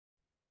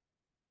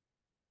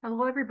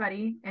Hello,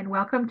 everybody, and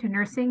welcome to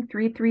Nursing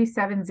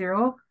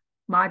 3370,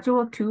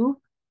 Module 2,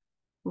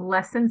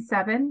 Lesson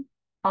 7,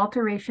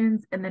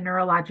 Alterations in the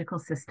Neurological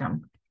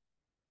System.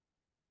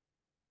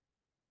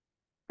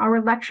 Our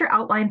lecture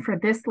outline for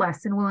this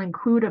lesson will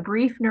include a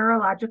brief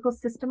neurological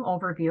system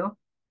overview.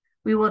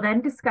 We will then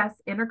discuss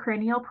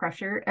intracranial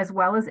pressure, as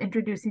well as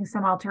introducing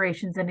some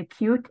alterations in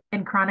acute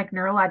and chronic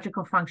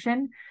neurological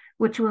function,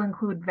 which will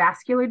include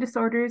vascular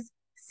disorders,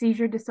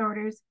 seizure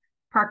disorders,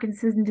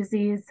 Parkinson's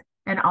disease,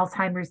 and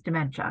Alzheimer's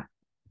dementia.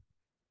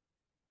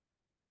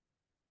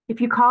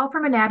 If you call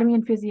from anatomy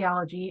and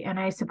physiology, and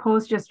I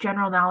suppose just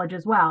general knowledge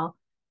as well,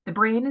 the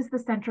brain is the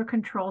central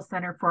control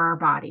center for our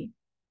body.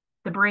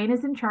 The brain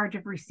is in charge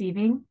of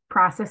receiving,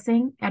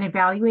 processing, and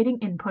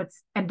evaluating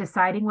inputs and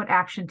deciding what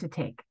action to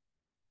take.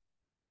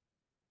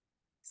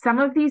 Some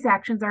of these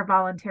actions are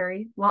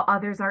voluntary, while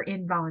others are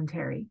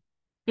involuntary.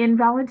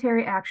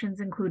 Involuntary actions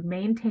include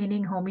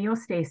maintaining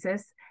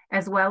homeostasis,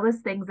 as well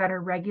as things that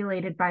are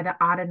regulated by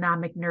the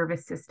autonomic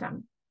nervous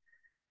system.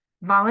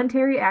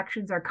 Voluntary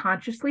actions are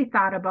consciously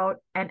thought about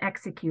and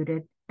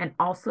executed, and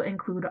also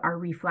include our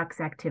reflex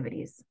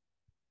activities.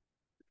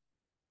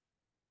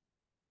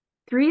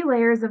 3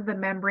 layers of the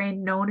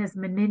membrane, known as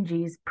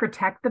meninges,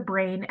 protect the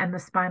brain and the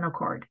spinal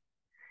cord.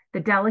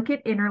 The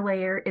delicate inner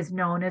layer is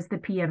known as the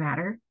pia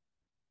mater.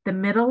 The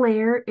middle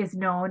layer is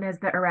known as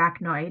the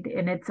arachnoid,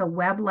 and it's a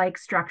web-like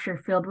structure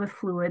filled with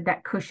fluid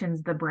that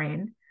cushions the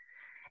brain.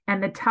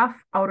 And the tough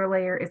outer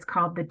layer is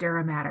called the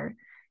dura mater.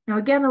 Now,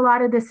 again, a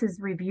lot of this is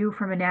review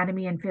from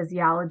anatomy and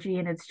physiology,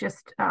 and it's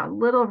just a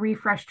little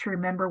refresh to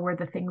remember where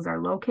the things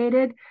are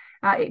located.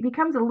 It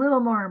becomes a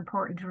little more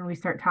important when we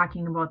start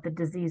talking about the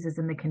diseases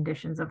and the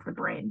conditions of the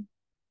brain.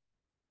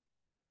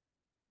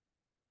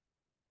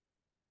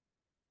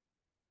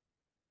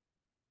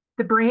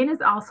 The brain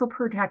is also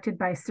protected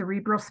by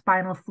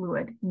cerebrospinal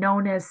fluid,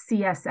 known as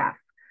CSF,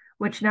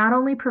 which not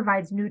only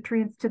provides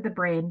nutrients to the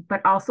brain,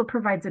 but also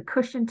provides a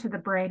cushion to the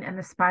brain and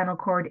the spinal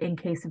cord in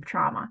case of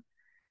trauma.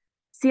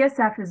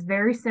 CSF is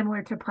very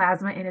similar to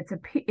plasma in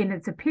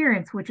its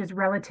appearance, which is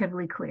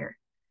relatively clear.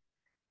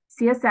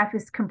 CSF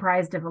is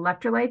comprised of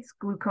electrolytes,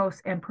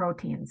 glucose, and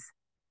proteins.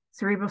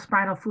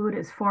 Cerebrospinal fluid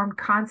is formed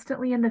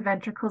constantly in the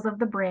ventricles of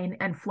the brain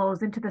and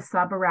flows into the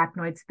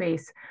subarachnoid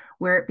space,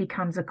 where it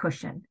becomes a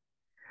cushion.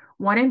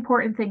 One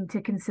important thing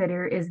to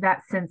consider is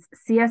that since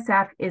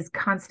CSF is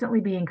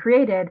constantly being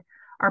created,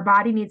 our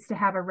body needs to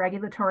have a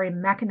regulatory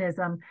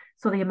mechanism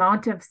so the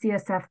amount of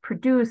CSF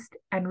produced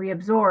and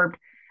reabsorbed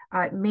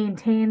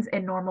maintains a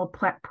normal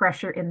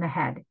pressure in the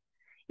head.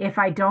 If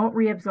I don't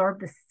reabsorb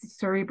the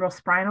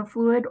cerebrospinal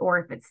fluid, or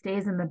if it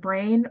stays in the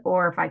brain,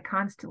 or if I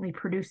constantly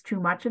produce too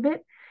much of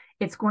it,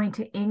 it's going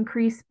to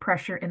increase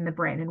pressure in the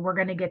brain. And we're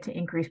going to get to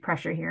increased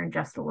pressure here in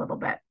just a little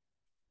bit.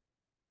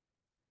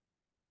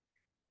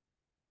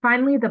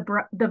 Finally,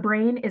 the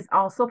brain is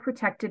also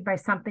protected by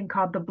something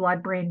called the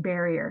blood-brain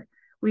barrier.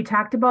 We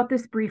talked about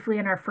this briefly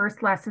in our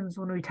first lessons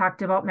when we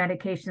talked about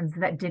medications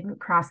that didn't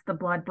cross the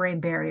blood-brain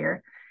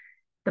barrier.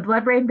 The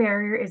blood-brain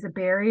barrier is a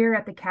barrier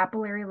at the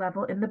capillary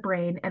level in the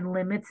brain and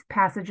limits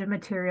passage of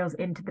materials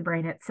into the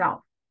brain itself.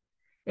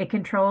 It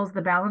controls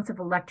the balance of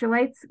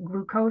electrolytes,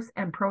 glucose,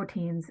 and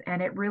proteins,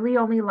 and it really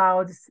only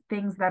allows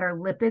things that are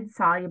lipid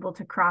soluble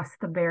to cross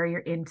the barrier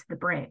into the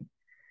brain.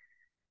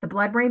 The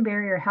blood-brain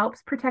barrier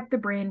helps protect the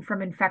brain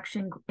from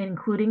infection,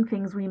 including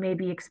things we may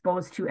be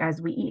exposed to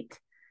as we eat.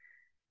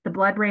 The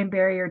blood-brain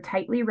barrier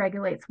tightly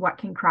regulates what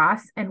can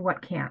cross and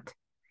what can't.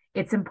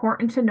 It's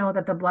important to know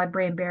that the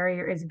blood-brain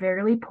barrier is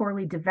very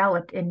poorly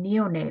developed in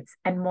neonates,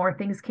 and more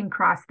things can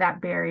cross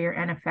that barrier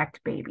and affect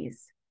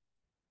babies.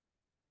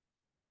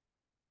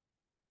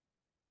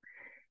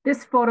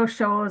 This photo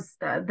shows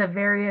the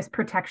various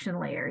protection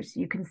layers.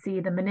 You can see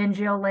the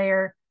meningeal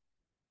layer,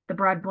 the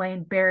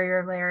blood-brain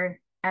barrier layer,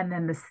 and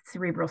then the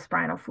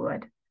cerebrospinal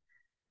fluid.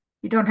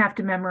 You don't have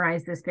to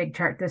memorize this big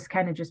chart. This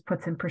kind of just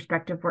puts in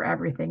perspective where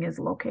everything is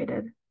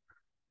located.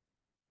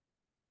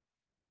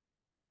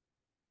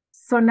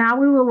 So now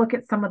we will look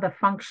at some of the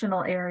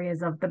functional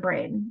areas of the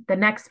brain. The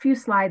next few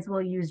slides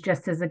we'll use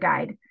just as a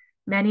guide.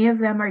 Many of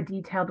them are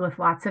detailed with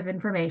lots of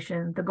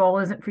information. The goal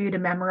isn't for you to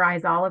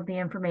memorize all of the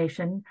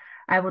information.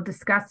 I will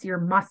discuss your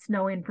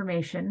must-know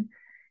information.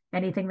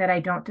 Anything that I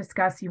don't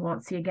discuss, you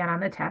won't see again on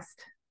the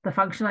test. The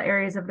functional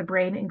areas of the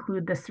brain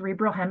include the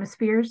cerebral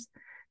hemispheres,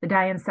 the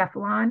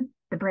diencephalon,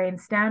 the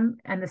brainstem,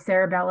 and the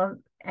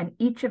cerebellum, and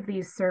each of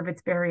these serve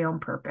its very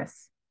own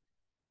purpose.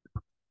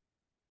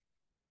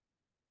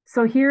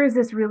 So here is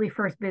this really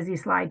first busy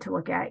slide to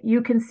look at.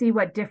 You can see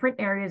what different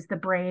areas the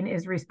brain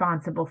is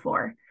responsible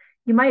for.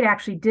 You might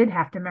actually did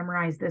have to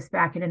memorize this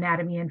back in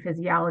anatomy and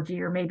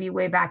physiology, or maybe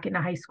way back in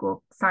a high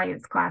school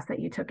science class that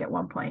you took at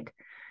one point.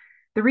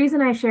 The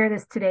reason I share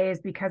this today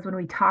is because when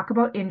we talk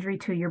about injury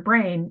to your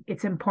brain,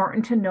 it's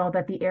important to know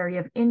that the area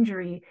of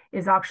injury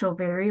is actually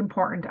very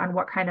important on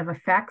what kind of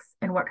effects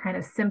and what kind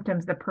of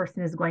symptoms the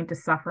person is going to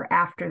suffer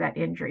after that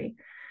injury.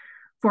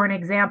 For an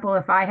example,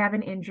 if I have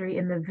an injury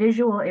in the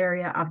visual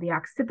area of the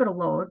occipital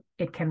lobe,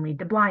 it can lead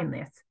to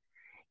blindness.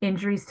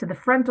 Injuries to the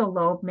frontal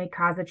lobe may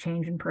cause a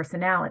change in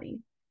personality.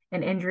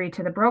 An injury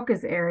to the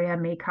Broca's area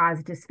may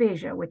cause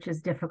dysphagia, which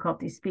is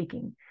difficulty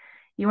speaking.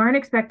 You aren't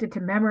expected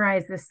to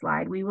memorize this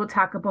slide. We will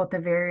talk about the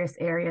various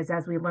areas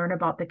as we learn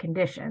about the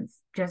conditions.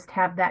 Just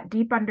have that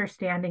deep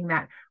understanding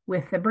that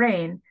with the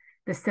brain,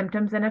 the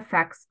symptoms and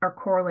effects are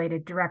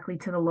correlated directly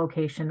to the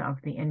location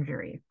of the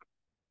injury.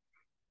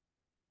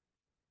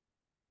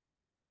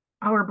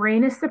 Our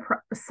brain is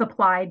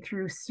supplied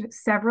through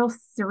several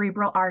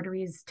cerebral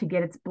arteries to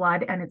get its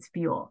blood and its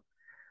fuel.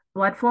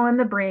 Blood flow in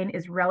the brain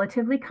is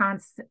relatively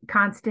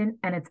constant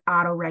and it's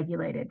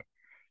auto-regulated.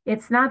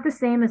 It's not the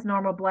same as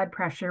normal blood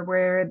pressure,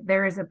 where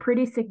there is a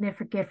pretty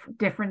significant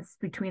difference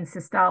between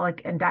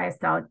systolic and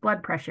diastolic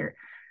blood pressure.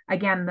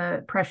 Again,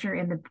 the pressure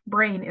in the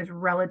brain is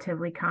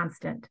relatively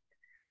constant.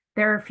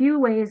 There are a few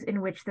ways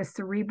in which the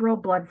cerebral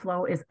blood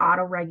flow is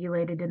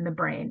auto-regulated in the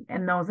brain,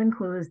 and those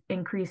include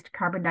increased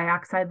carbon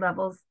dioxide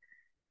levels,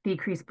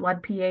 decreased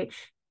blood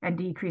pH, and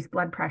decreased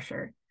blood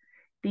pressure.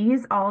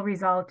 These all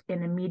result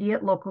in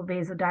immediate local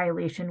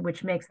vasodilation,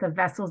 which makes the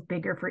vessels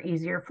bigger for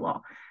easier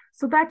flow.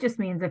 So that just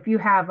means if you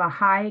have a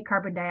high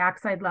carbon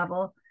dioxide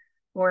level,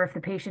 or if the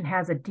patient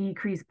has a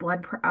decreased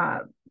blood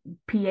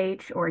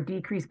pH or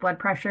decreased blood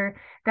pressure,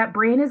 that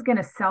brain is going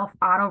to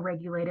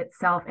auto-regulate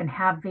itself and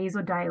have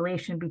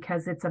vasodilation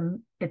because it's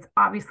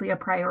obviously a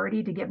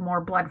priority to get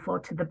more blood flow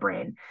to the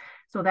brain.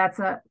 So that's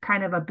a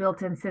kind of a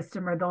built-in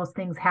system, or those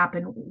things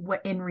happen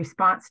in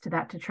response to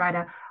that to try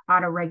to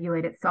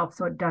auto-regulate itself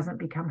so it doesn't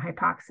become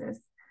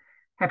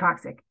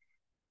hypoxic.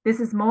 This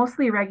is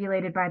mostly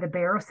regulated by the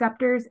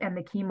baroreceptors and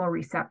the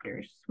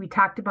chemoreceptors. We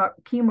talked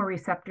about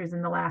chemoreceptors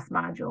in the last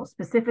module,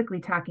 specifically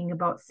talking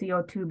about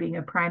CO2 being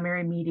a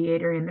primary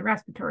mediator in the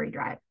respiratory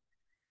drive.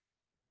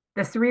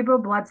 The cerebral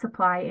blood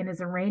supply is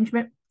an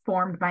arrangement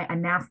formed by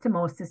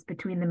anastomosis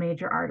between the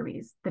major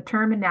arteries. The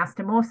term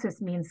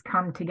anastomosis means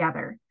come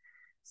together.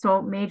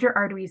 So major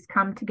arteries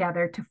come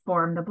together to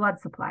form the blood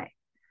supply.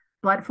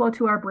 Blood flow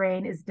to our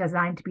brain is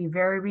designed to be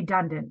very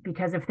redundant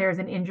because if there's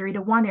an injury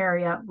to one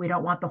area, we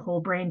don't want the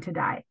whole brain to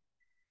die.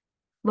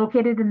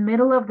 Located in the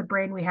middle of the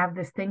brain, we have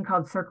this thing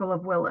called circle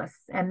of Willis,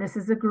 and this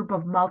is a group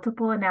of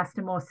multiple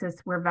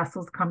anastomosis where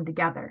vessels come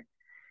together.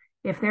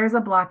 If there's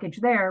a blockage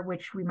there,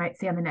 which we might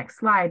see on the next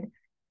slide,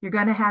 you're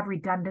going to have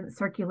redundant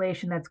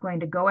circulation that's going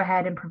to go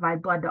ahead and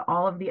provide blood to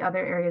all of the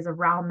other areas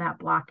around that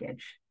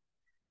blockage.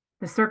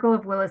 The circle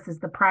of Willis is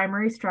the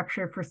primary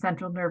structure for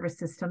central nervous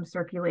system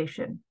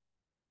circulation.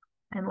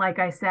 And like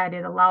I said,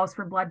 it allows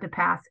for blood to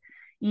pass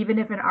even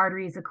if an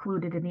artery is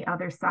occluded in the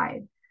other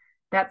side.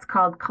 That's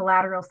called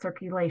collateral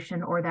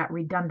circulation, or that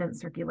redundant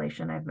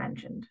circulation I've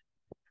mentioned.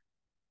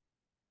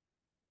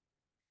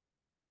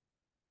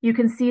 You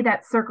can see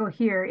that circle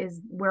here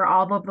is where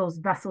all of those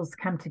vessels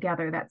come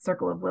together, that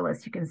circle of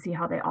Willis. You can see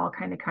how they all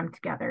kind of come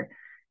together.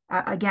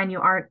 Again, you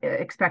aren't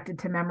expected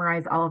to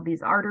memorize all of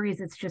these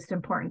arteries. It's just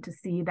important to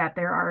see that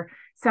there are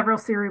several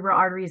cerebral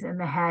arteries in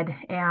the head,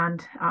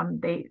 and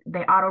they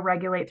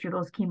auto-regulate through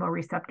those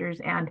chemoreceptors,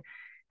 and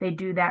they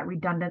do that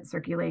redundant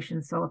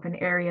circulation. So if an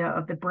area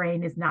of the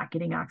brain is not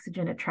getting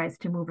oxygen, it tries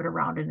to move it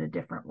around in a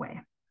different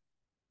way.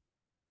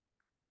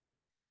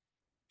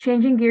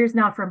 Changing gears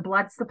now from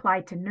blood supply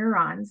to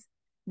neurons.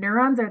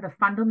 Neurons are the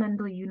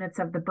fundamental units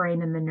of the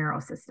brain in the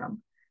neurosystem.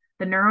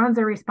 The neurons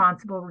are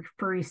responsible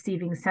for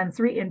receiving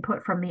sensory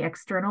input from the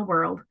external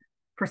world,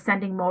 for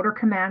sending motor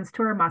commands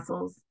to our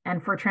muscles,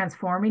 and for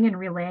transforming and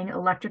relaying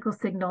electrical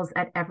signals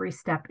at every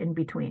step in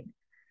between.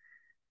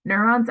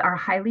 Neurons are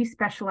highly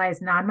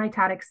specialized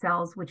non-mitotic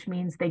cells, which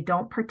means they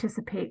don't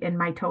participate in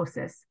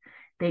mitosis.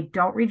 They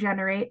don't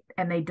regenerate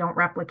and they don't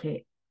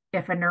replicate.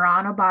 If a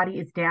neuronal body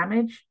is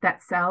damaged,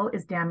 that cell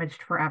is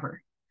damaged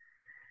forever.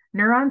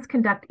 Neurons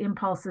conduct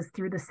impulses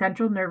through the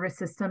central nervous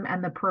system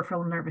and the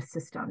peripheral nervous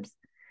systems.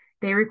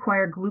 They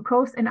require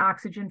glucose and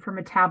oxygen for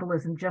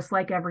metabolism, just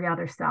like every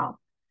other cell.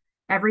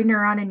 Every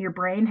neuron in your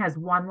brain has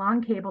one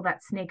long cable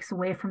that snakes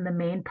away from the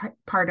main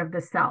part of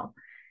the cell.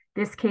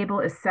 This cable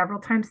is several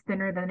times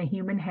thinner than a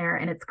human hair,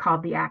 and it's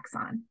called the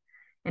axon.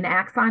 An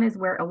axon is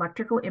where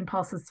electrical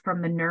impulses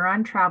from the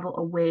neuron travel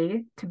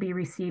away to be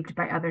received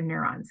by other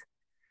neurons.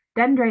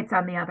 Dendrites,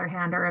 on the other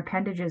hand, are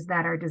appendages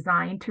that are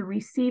designed to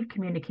receive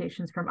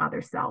communications from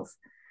other cells.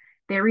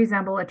 They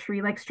resemble a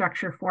tree-like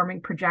structure,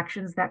 forming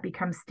projections that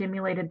become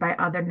stimulated by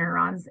other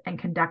neurons and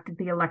conduct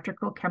the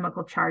electrical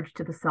chemical charge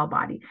to the cell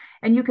body.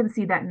 And you can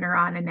see that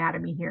neuron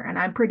anatomy here. And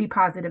I'm pretty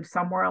positive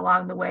somewhere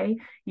along the way,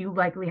 you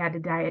likely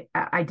had to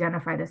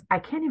identify this. I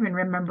can't even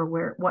remember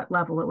what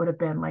level it would have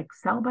been, like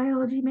cell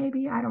biology,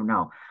 maybe? I don't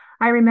know.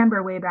 I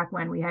remember way back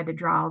when we had to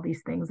draw all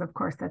these things. Of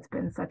course, that's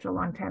been such a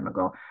long time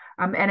ago.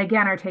 And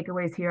again, our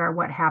takeaways here are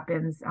what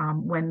happens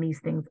when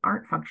these things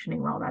aren't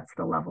functioning well. That's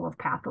the level of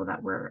patho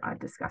that we're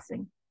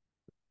discussing.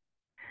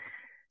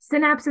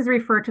 Synapses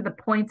refer to the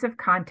points of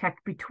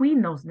contact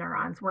between those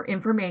neurons where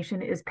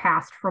information is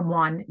passed from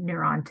one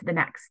neuron to the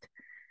next.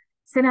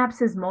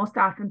 Synapses most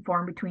often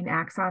form between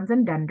axons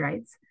and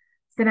dendrites.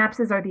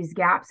 Synapses are these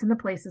gaps in the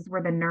places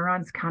where the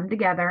neurons come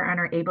together and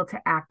are able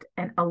to act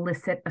and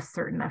elicit a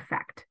certain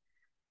effect.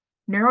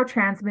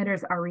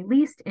 Neurotransmitters are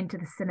released into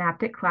the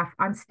synaptic cleft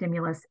on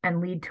stimulus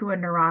and lead to a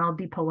neuronal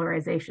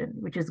depolarization,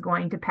 which is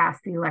going to pass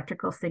the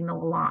electrical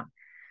signal along,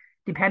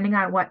 depending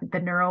on what the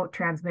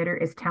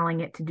neurotransmitter is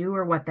telling it to do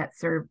or what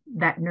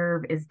that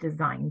nerve is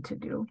designed to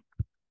do.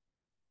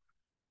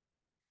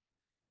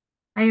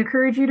 I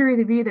encourage you to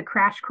review the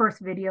crash course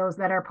videos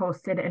that are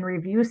posted and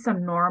review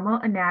some normal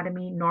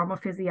anatomy, normal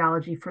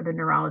physiology for the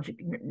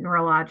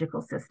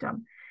neurological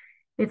system.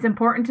 It's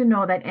important to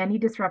know that any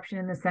disruption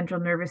in the central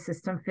nervous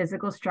system,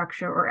 physical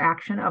structure, or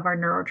action of our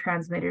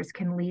neurotransmitters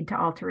can lead to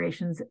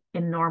alterations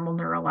in normal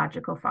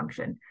neurological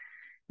function.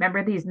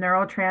 Remember, these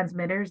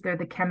neurotransmitters, they're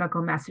the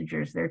chemical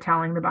messengers. They're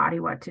telling the body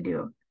what to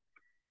do.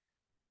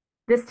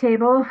 This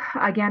table,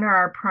 again, are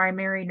our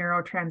primary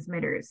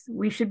neurotransmitters.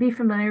 We should be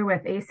familiar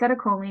with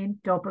acetylcholine,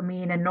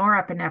 dopamine, and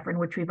norepinephrine,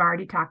 which we've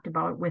already talked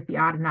about with the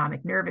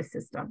autonomic nervous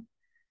system.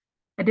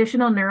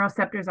 Additional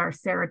neuroreceptors are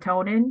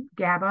serotonin,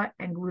 GABA,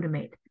 and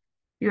glutamate.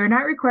 You are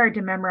not required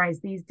to memorize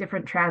these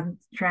different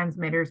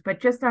transmitters, but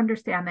just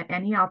understand that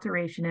any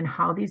alteration in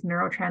how these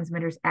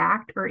neurotransmitters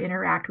act or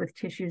interact with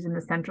tissues in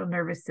the central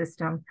nervous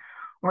system,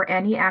 or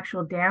any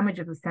actual damage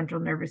of the central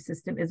nervous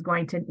system, is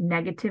going to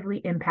negatively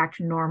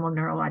impact normal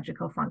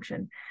neurological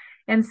function.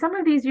 And some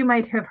of these you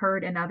might have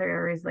heard in other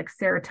areas, like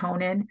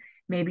serotonin.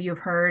 Maybe you've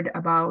heard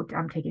about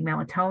taking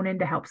melatonin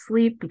to help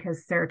sleep,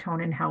 because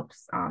serotonin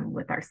helps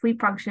with our sleep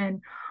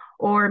function.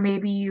 Or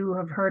maybe you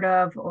have heard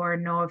of or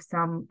know of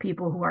some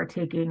people who are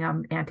taking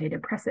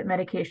antidepressant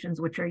medications,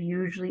 which are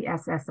usually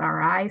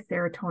SSRI,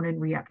 serotonin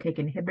reuptake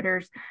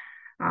inhibitors.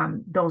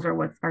 Those are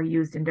what are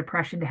used in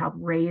depression to help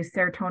raise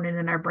serotonin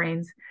in our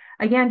brains.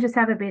 Again, just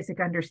have a basic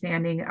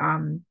understanding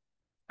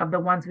of the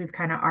ones we've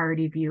kind of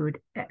already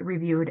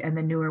reviewed, and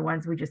the newer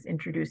ones we just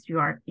introduced. You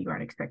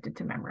aren't expected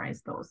to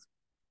memorize those.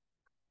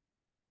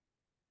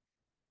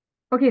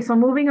 Okay, so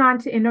moving on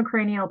to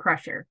intracranial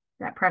pressure,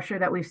 that pressure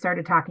that we've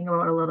started talking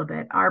about a little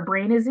bit. Our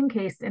brain is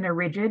encased in a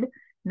rigid,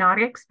 not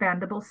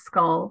expandable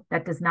skull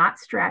that does not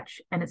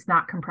stretch, and it's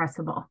not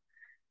compressible.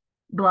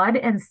 Blood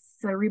and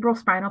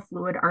cerebrospinal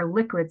fluid are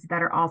liquids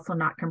that are also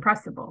not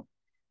compressible.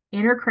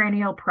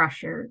 Intracranial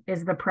pressure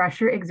is the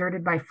pressure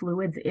exerted by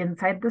fluids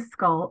inside the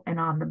skull and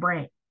on the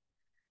brain.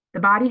 The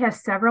body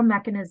has several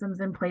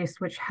mechanisms in place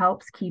which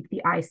helps keep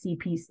the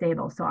ICP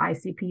stable. So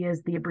ICP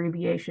is the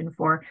abbreviation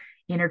for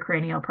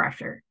intracranial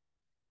pressure.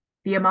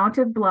 The amount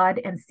of blood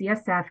and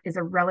CSF is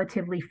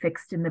relatively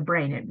fixed in the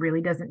brain. It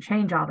really doesn't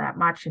change all that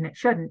much, and it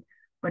shouldn't.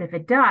 But if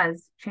it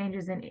does,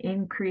 changes in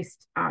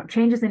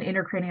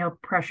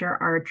intracranial pressure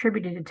are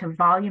attributed to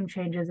volume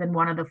changes in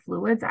one of the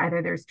fluids.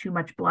 Either there's too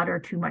much blood or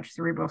too much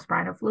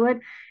cerebrospinal fluid.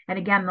 And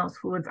again, those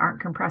fluids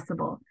aren't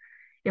compressible.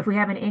 If we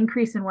have an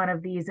increase in one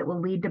of these, it will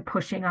lead to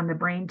pushing on the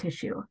brain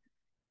tissue.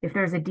 If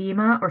there's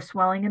edema or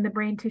swelling in the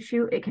brain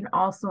tissue, it can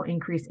also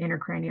increase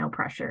intracranial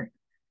pressure.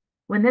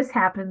 When this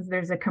happens,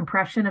 there's a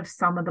compression of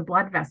some of the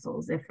blood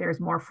vessels. If there's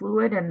more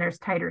fluid and there's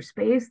tighter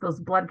space, those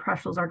blood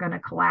vessels are going to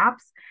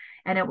collapse,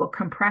 and it will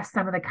compress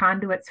some of the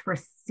conduits for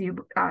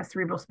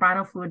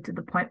cerebrospinal fluid to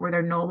the point where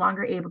they're no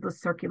longer able to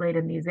circulate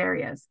in these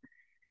areas.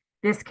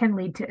 This can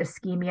lead to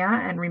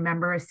ischemia, and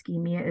remember,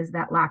 ischemia is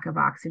that lack of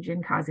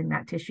oxygen causing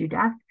that tissue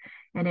death.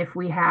 And if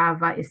we have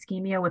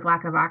ischemia with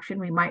lack of oxygen,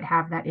 we might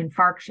have that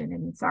infarction.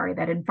 And sorry,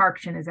 that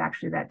infarction is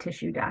actually that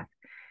tissue death.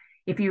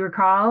 If you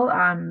recall,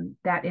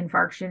 that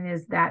infarction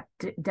is that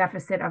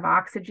deficit of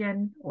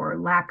oxygen or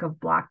lack of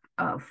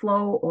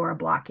flow or a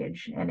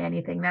blockage, and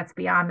anything that's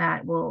beyond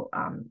that will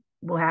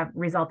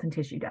result in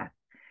tissue death.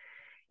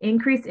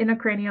 Increased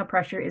intracranial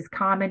pressure is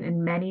common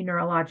in many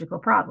neurological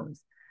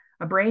problems.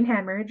 A brain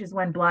hemorrhage is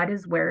when blood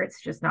is where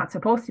it's just not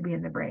supposed to be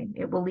in the brain.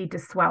 It will lead to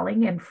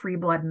swelling and free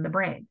blood in the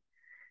brain.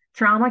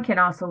 Trauma can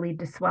also lead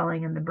to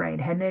swelling in the brain.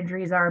 Head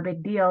injuries are a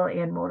big deal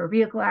in motor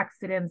vehicle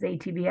accidents,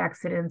 ATV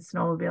accidents,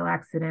 snowmobile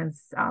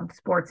accidents,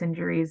 sports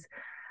injuries.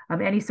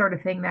 Any sort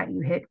of thing that you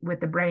hit with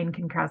the brain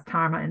can cause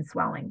trauma and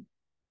swelling.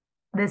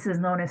 This is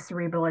known as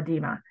cerebral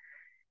edema.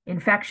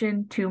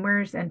 Infection,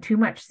 tumors, and too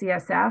much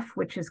CSF,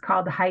 which is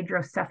called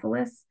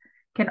hydrocephalus,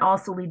 can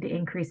also lead to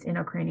increased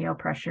intracranial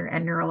pressure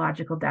and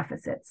neurological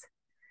deficits.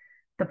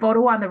 The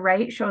photo on the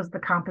right shows the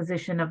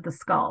composition of the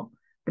skull.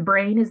 The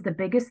brain is the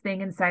biggest thing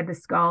inside the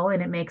skull,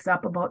 and it makes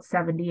up about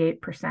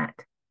 78%.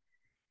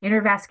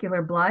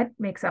 Intravascular blood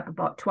makes up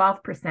about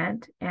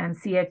 12%, and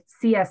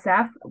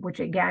CSF, which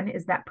again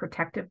is that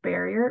protective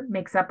barrier,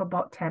 makes up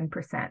about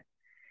 10%.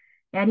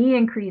 Any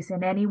increase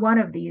in any one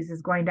of these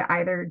is going to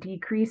either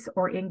decrease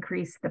or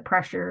increase the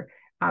pressure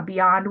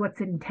beyond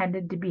what's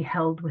intended to be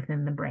held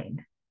within the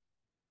brain.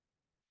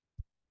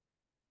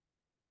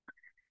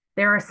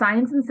 There are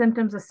signs and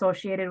symptoms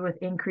associated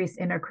with increased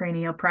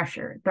intracranial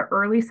pressure. The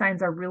early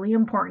signs are really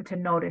important to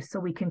notice so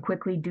we can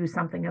quickly do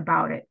something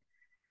about it.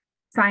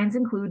 Signs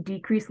include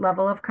decreased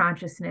level of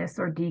consciousness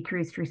or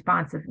decreased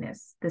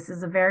responsiveness. This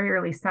is a very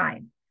early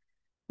sign.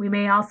 We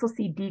may also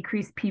see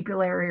decreased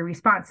pupillary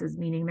responses,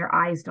 meaning their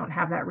eyes don't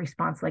have that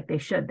response like they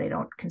should. They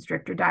don't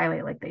constrict or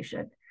dilate like they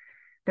should.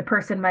 The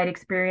person might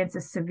experience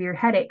a severe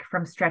headache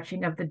from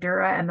stretching of the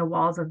dura and the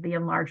walls of the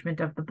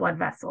enlargement of the blood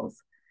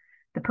vessels.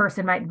 The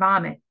person might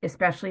vomit,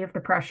 especially if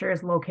the pressure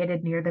is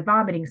located near the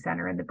vomiting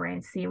center in the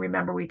brain. See,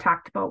 remember we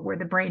talked about where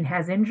the brain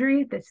has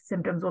injury, the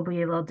symptoms will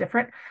be a little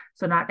different.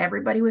 So not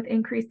everybody with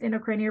increased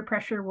intracranial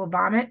pressure will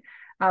vomit,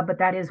 but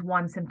that is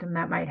one symptom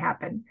that might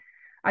happen.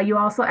 You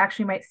also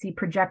actually might see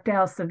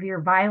projectile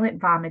severe violent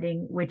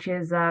vomiting, which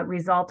is a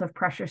result of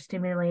pressure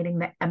stimulating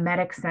the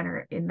emetic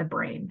center in the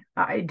brain,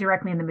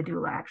 directly in the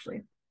medulla,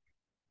 actually.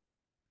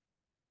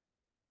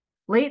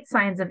 Late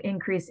signs of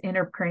increased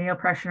intracranial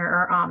pressure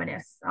are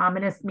ominous.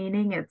 Ominous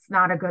meaning it's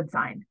not a good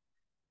sign.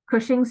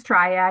 Cushing's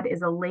triad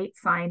is a late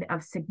sign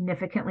of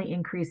significantly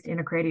increased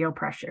intracranial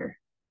pressure.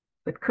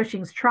 With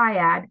Cushing's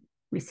triad,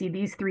 we see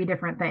these three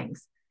different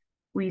things.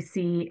 We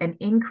see an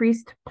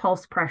increased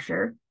pulse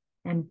pressure,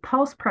 and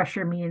pulse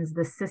pressure means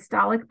the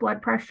systolic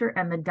blood pressure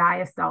and the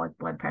diastolic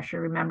blood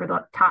pressure. Remember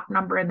the top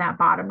number and that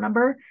bottom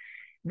number?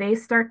 They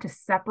start to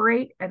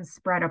separate and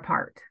spread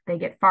apart. They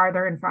get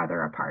farther and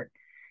farther apart.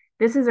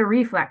 This is a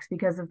reflex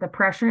because if the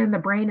pressure in the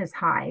brain is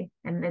high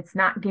and it's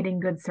not getting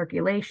good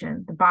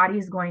circulation, the body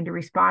is going to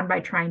respond by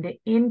trying to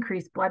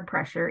increase blood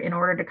pressure in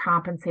order to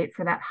compensate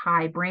for that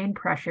high brain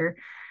pressure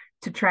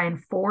to try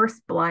and force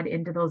blood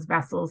into those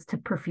vessels to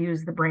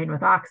perfuse the brain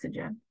with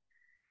oxygen.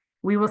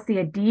 We will see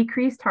a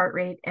decreased heart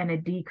rate and a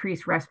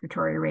decreased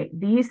respiratory rate.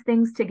 These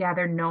things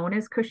together, known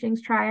as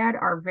Cushing's triad,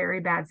 are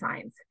very bad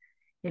signs.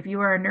 If you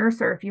are a nurse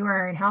or if you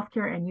are in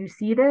healthcare and you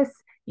see this,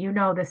 you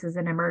know this is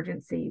an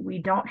emergency. We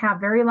don't have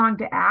very long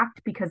to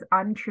act because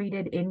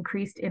untreated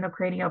increased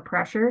intracranial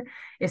pressure,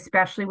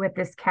 especially with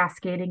this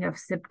cascading of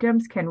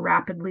symptoms, can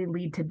rapidly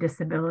lead to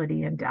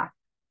disability and death.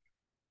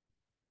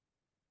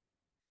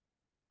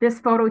 This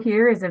photo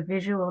here is a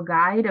visual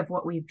guide of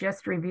what we've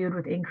just reviewed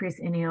with increased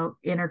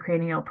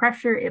intracranial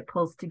pressure. It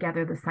pulls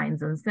together the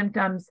signs and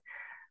symptoms.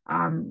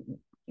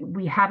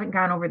 We haven't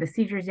gone over the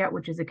seizures yet,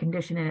 which is a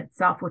condition in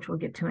itself, which we'll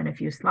get to in a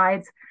few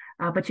slides.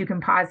 But you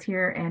can pause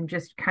here and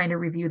just kind of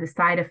review the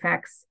side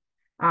effects.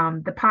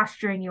 The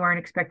posturing, you aren't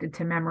expected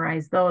to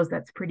memorize those.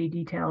 That's pretty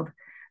detailed.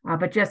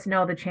 But just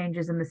know the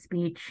changes in the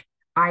speech,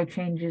 eye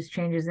changes,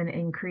 changes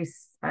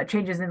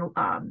in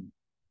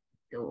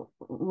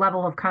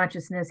level of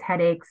consciousness,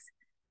 headaches,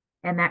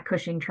 and that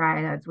Cushing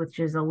triads, which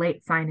is a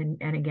late sign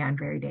and again,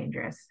 very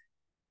dangerous.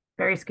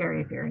 Very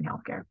scary if you're in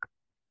healthcare.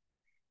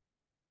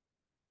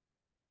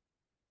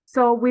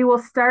 So we will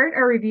start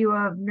a review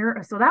of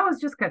so that was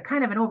just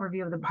kind of an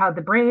overview of how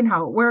the brain,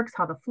 how it works,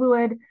 how the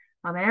fluid,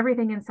 and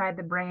everything inside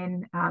the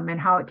brain, and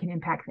how it can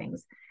impact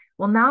things.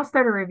 We'll now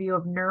start a review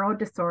of neuro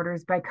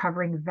disorders by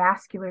covering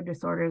vascular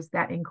disorders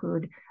that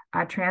include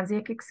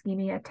transient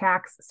ischemia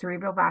attacks,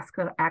 cerebral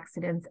vascular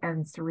accidents,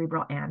 and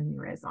cerebral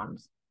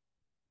aneurysms.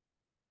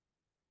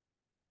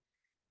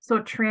 So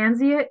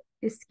transient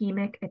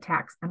ischemic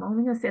attacks. I'm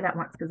only going to say that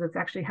once because it's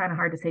actually kind of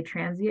hard to say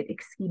transient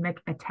ischemic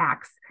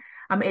attacks.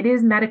 It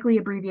is medically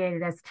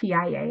abbreviated as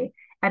TIA,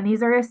 and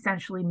these are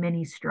essentially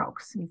mini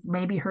strokes. You've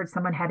maybe heard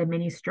someone had a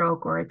mini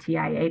stroke or a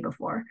TIA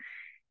before.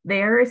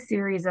 They are a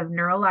series of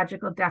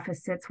neurological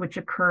deficits which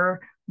occur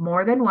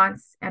more than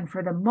once, and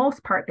for the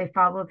most part, they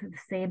follow the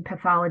same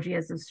pathology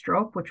as a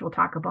stroke, which we'll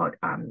talk about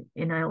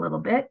in a little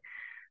bit.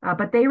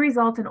 But they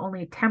result in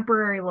only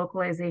temporary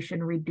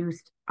localization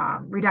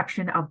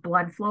reduction of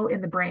blood flow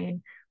in the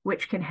brain,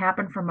 which can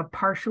happen from a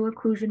partial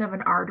occlusion of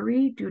an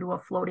artery due to a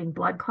floating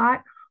blood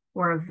clot,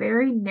 or a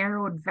very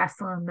narrowed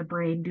vessel in the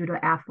brain due to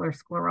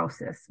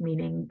atherosclerosis,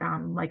 meaning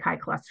like high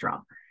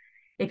cholesterol.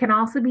 It can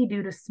also be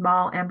due to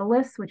small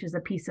embolus, which is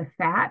a piece of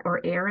fat or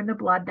air in the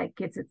blood that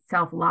gets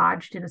itself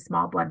lodged in a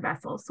small blood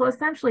vessel. So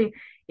essentially,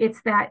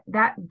 it's that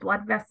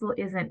blood vessel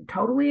isn't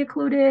totally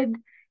occluded,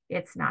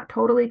 it's not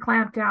totally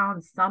clamped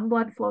down. Some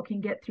blood flow can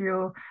get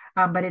through,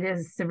 but it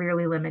is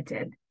severely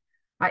limited.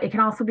 It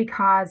can also be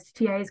caused,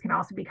 TIAs can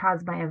also be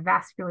caused by a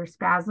vascular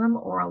spasm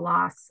or a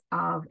loss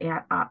of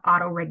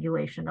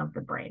autoregulation of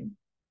the brain.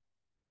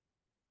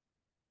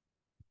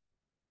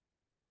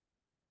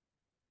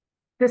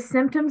 The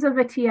symptoms of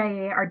a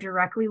TIA are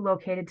directly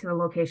located to the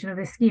location of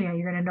ischemia.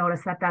 You're going to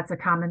notice that that's a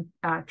common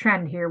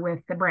trend here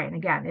with the brain.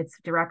 Again, it's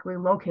directly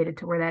located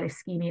to where that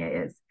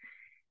ischemia is.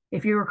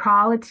 If you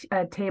recall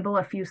a table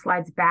a few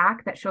slides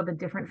back that showed the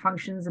different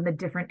functions in the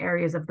different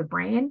areas of the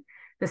brain,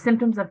 the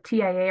symptoms of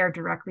TIA are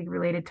directly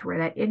related to where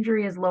that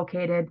injury is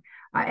located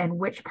and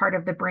which part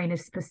of the brain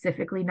is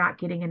specifically not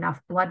getting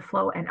enough blood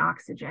flow and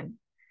oxygen.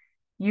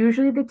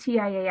 Usually the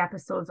TIA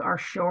episodes are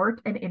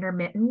short and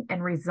intermittent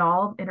and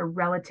resolve in a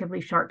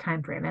relatively short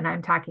time frame, and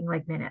I'm talking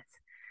like minutes.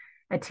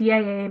 A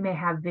TIA may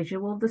have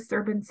visual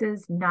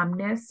disturbances,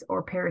 numbness,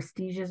 or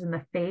paresthesias in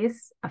the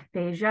face,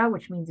 aphasia,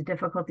 which means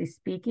difficulty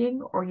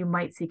speaking, or you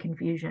might see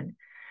confusion.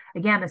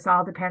 Again, this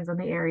all depends on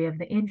the area of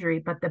the injury,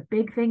 but the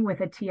big thing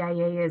with a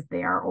TIA is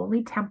they are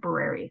only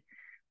temporary,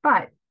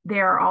 but they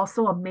are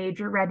also a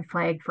major red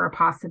flag for a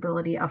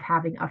possibility of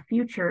having a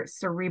future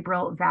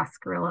cerebral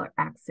vascular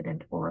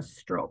accident or a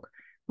stroke,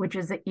 which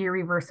is an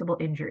irreversible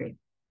injury.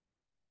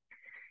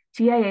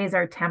 TIAs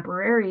are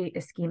temporary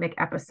ischemic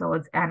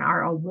episodes and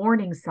are a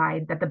warning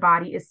sign that the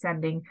body is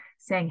sending,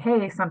 saying,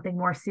 hey, something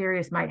more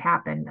serious might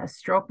happen. A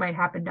stroke might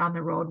happen down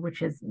the road,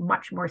 which is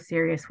much more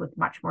serious with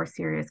much more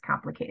serious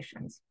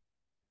complications.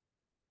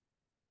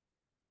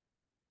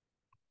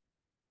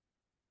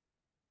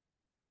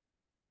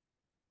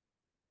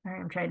 All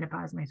right, I'm trying to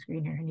pause my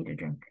screen here. I need a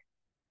drink.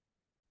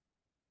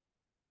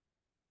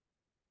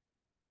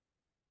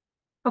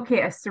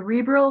 Okay, a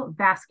cerebral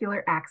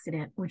vascular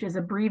accident, which is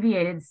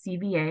abbreviated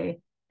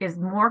CVA, is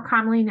more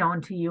commonly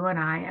known to you and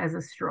I as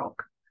a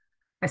stroke.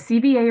 A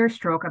CVA or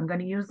stroke, I'm going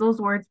to use those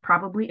words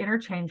probably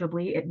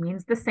interchangeably. It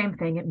means the same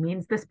thing. It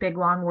means this big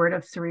long word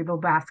of cerebral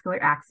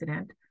vascular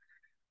accident.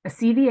 A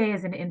CVA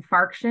is an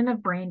infarction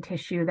of brain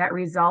tissue that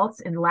results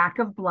in lack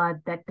of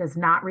blood that does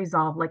not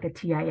resolve like a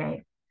TIA.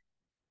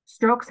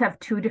 Strokes have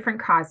two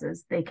different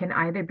causes. They can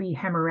either be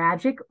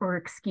hemorrhagic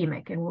or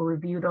ischemic, and we'll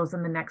review those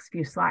in the next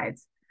few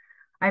slides.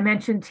 I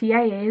mentioned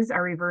TIAs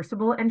are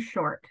reversible and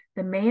short.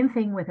 The main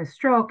thing with a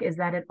stroke is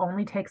that it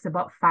only takes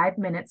about 5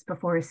 minutes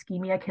before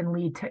ischemia can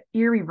lead to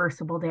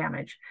irreversible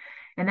damage.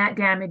 And that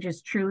damage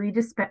is truly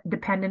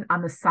dependent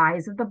on the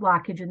size of the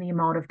blockage and the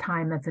amount of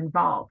time that's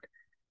involved.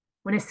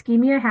 When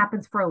ischemia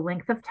happens for a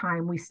length of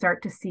time, we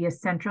start to see a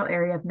central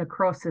area of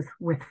necrosis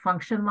with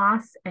function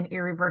loss and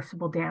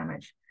irreversible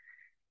damage.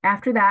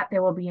 After that,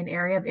 there will be an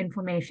area of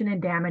inflammation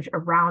and damage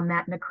around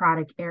that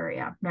necrotic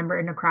area.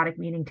 Remember, necrotic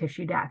meaning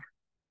tissue death.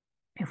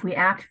 If we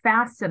act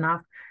fast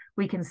enough,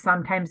 we can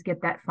sometimes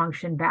get that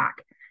function back.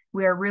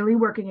 We are really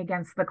working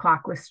against the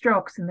clock with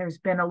strokes, and there's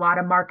been a lot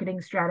of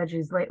marketing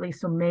strategies lately.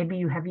 So maybe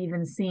you have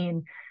even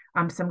seen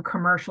some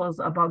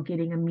commercials about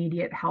getting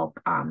immediate help,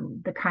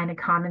 the kind of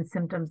common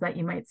symptoms that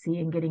you might see,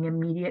 and getting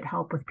immediate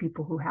help with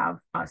people who have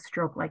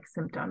stroke-like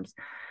symptoms.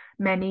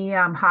 Many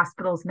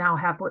hospitals now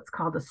have what's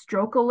called a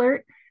stroke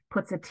alert,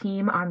 puts a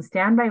team on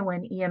standby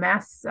when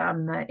EMS,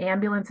 the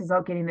ambulance is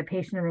out getting the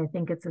patient and they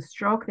think it's a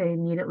stroke. They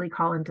immediately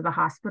call into the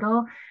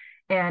hospital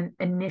and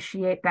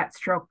initiate that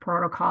stroke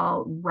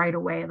protocol right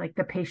away. Like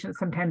the patient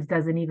sometimes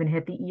doesn't even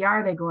hit the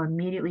ER. They go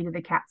immediately to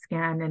the CAT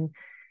scan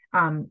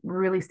and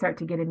really start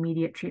to get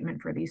immediate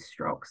treatment for these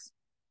strokes.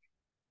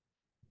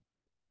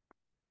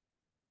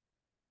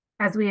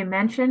 As we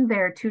mentioned,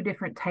 there are two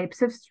different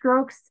types of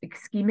strokes.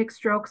 Ischemic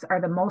strokes are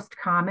the most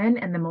common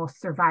and the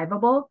most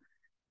survivable.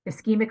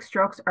 Ischemic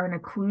strokes are an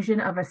occlusion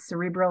of a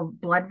cerebral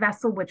blood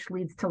vessel, which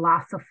leads to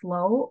loss of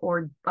flow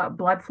or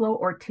blood flow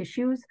or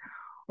tissues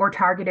or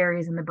target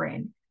areas in the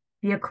brain.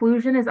 The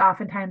occlusion is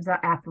oftentimes an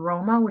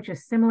atheroma, which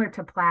is similar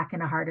to plaque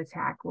in a heart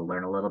attack. We'll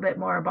learn a little bit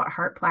more about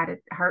heart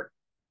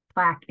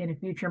plaque in a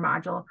future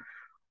module.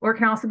 Or it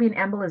can also be an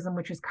embolism,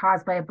 which is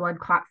caused by a blood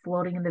clot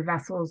floating in the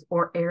vessels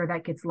or air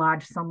that gets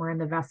lodged somewhere in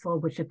the vessel,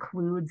 which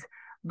occludes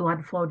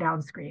blood flow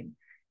downstream.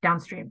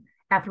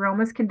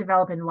 Atheromas can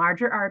develop in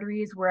larger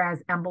arteries,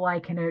 whereas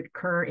emboli can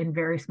occur in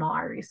very small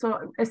arteries.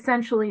 So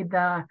essentially,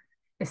 the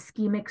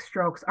ischemic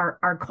strokes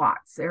are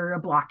clots or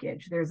a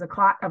blockage. There's a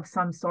clot of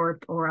some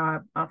sort or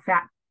a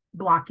fat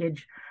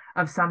blockage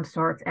of some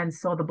sort, and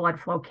so the blood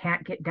flow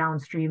can't get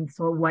downstream.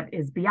 So what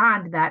is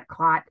beyond that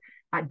clot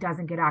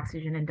doesn't get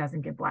oxygen and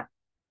doesn't get blood.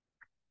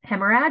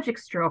 Hemorrhagic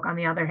stroke, on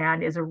the other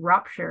hand, is a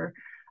rupture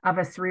of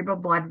a cerebral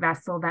blood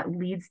vessel that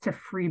leads to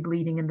free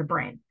bleeding in the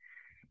brain.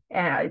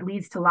 It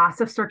leads to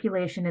loss of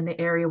circulation in the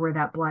area where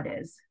that blood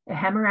is. A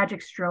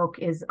hemorrhagic stroke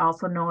is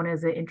also known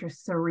as an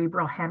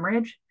intracerebral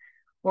hemorrhage,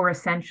 or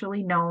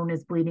essentially known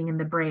as bleeding in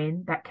the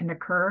brain, that can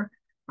occur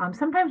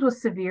sometimes with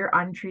severe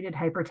untreated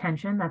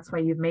hypertension. That's why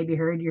you've maybe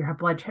heard your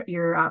blood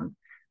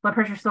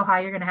pressure so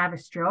high you're going to have a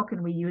stroke,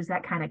 and we use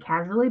that kind of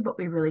casually, but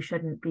we really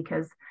shouldn't,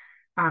 because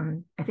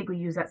I think we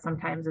use that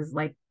sometimes as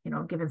like,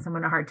 giving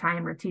someone a hard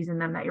time or teasing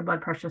them that your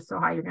blood pressure is so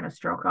high you're going to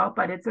stroke out,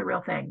 but it's a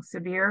real thing.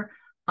 Severe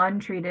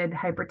untreated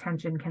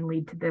hypertension can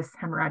lead to this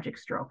hemorrhagic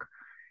stroke.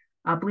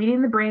 Bleeding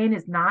in the brain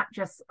is not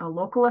just a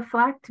local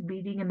effect.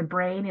 Bleeding in the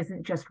brain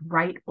isn't just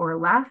right or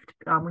left.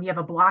 When you have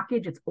a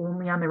blockage, it's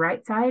only on the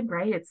right side,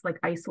 right? It's like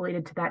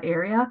isolated to that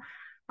area.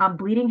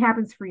 Bleeding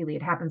happens freely.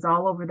 It happens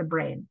all over the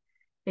brain.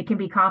 It can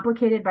be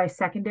complicated by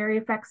secondary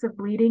effects of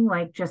bleeding,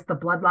 like just the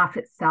blood loss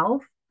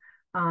itself,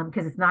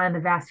 because it's not in the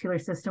vascular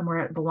system where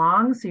it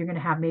belongs. So you're going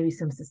to have maybe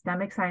some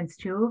systemic signs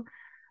too.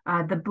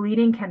 The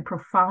bleeding can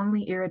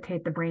profoundly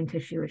irritate the brain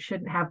tissue. It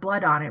shouldn't have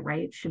blood on it,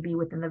 right? It should be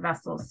within the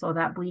vessels. So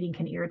that bleeding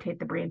can irritate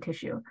the brain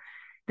tissue.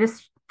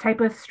 This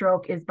type of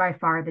stroke is by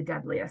far the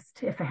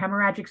deadliest. If a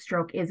hemorrhagic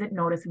stroke isn't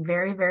noticed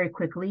very, very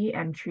quickly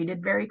and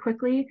treated very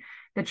quickly,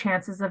 the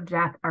chances of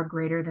death are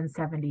greater than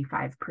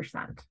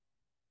 75%.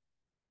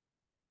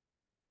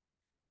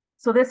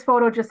 So this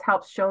photo just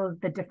helps show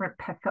the different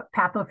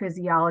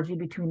pathophysiology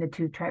between the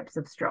two types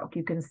of stroke.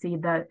 You can see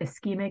the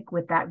ischemic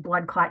with that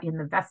blood clot in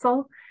the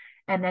vessel,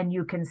 and then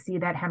you can see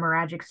that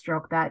hemorrhagic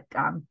stroke, that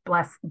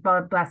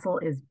blood vessel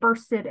is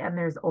bursted and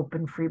there's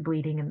open free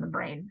bleeding in the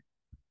brain.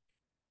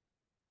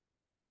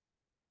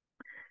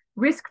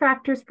 Risk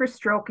factors for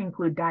stroke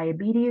include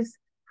diabetes,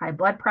 high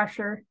blood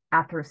pressure,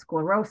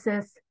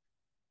 atherosclerosis,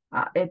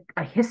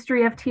 a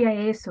history of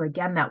TIA. So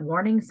again, that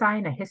warning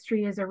sign, a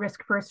history is a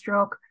risk for a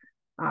stroke.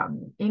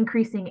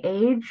 increasing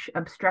age,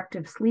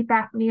 obstructive sleep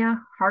apnea,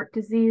 heart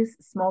disease,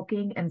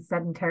 smoking, and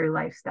sedentary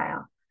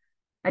lifestyle.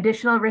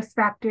 Additional risk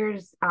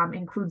factors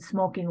include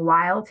smoking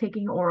while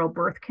taking oral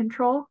birth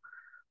control.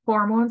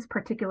 Hormones,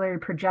 particularly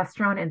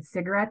progesterone and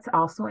cigarettes,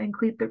 also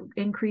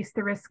increase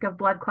the risk of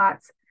blood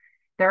clots.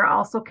 There are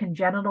also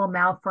congenital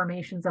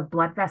malformations of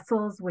blood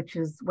vessels, which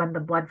is when the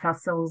blood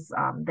vessels,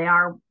 they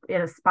are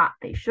in a spot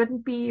they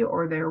shouldn't be,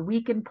 or they're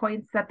weak in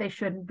points that they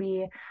shouldn't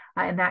be,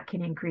 and that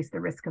can increase the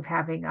risk of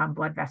having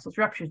blood vessels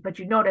ruptures. But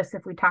you notice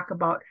if we talk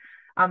about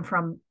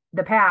from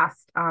the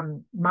past,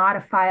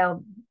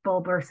 modifiable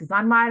versus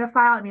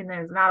unmodifiable, I mean,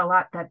 there's not a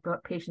lot that the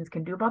patients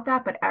can do about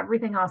that, but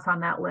everything else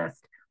on that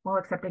list, well,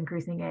 except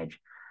increasing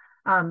age,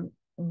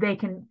 they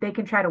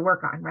can try to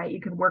work on, right? You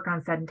can work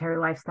on sedentary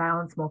lifestyle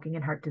and smoking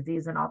and heart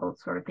disease and all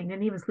those sort of things,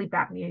 and even sleep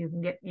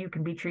apnea. You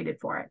can be treated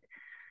for it.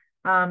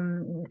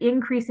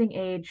 Increasing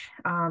age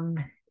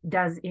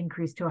does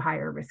increase to a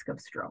higher risk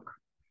of stroke.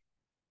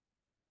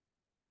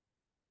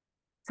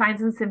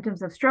 Signs and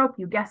symptoms of stroke,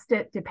 you guessed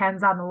it,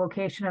 depends on the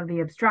location of the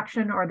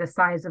obstruction or the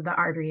size of the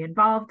artery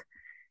involved.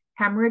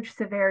 Hemorrhage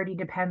severity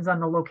depends on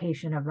the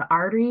location of the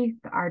artery.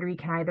 The artery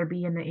can either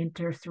be in the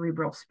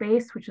intercerebral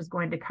space, which is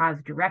going to cause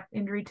direct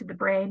injury to the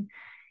brain.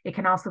 It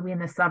can also be in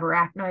the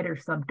subarachnoid or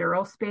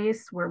subdural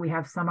space, where we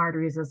have some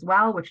arteries as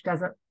well, which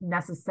doesn't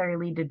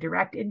necessarily lead to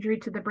direct injury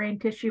to the brain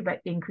tissue,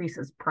 but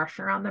increases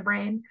pressure on the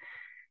brain.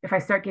 If I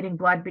start getting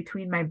blood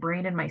between my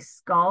brain and my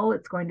skull,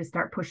 it's going to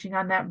start pushing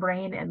on that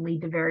brain and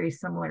lead to very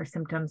similar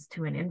symptoms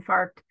to an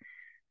infarct.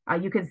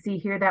 You can see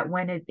here that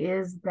when it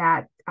is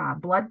that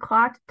blood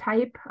clot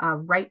type,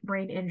 right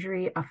brain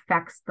injury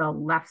affects the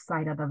left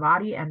side of the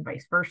body and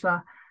vice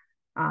versa.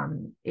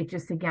 It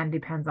just, again,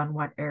 depends on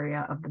what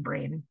area of the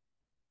brain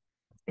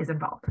is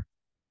involved.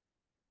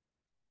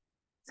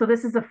 So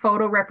this is a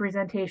photo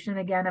representation,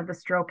 again, of the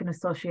stroke and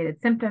associated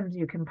symptoms.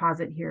 You can pause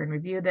it here and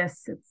review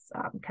this. It's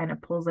kind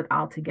of pulls it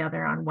all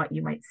together on what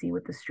you might see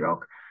with the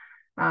stroke.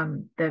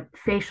 The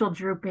facial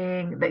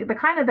drooping, the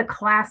kind of the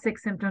classic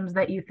symptoms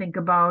that you think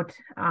about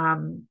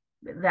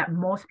that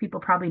most people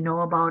probably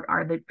know about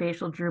are the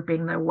facial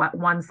drooping, the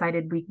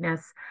one-sided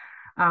weakness.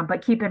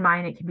 But keep in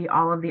mind, it can be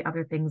all of the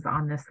other things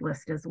on this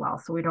list as well.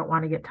 So we don't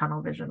want to get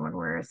tunnel vision when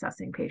we're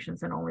assessing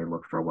patients and only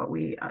look for what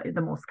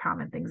the most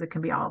common things. It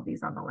can be all of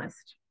these on the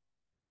list.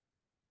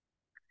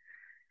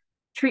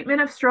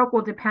 Treatment of stroke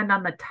will depend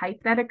on the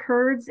type that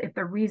occurs. If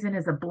the reason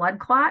is a blood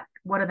clot,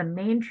 one of the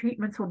main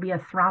treatments will be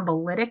a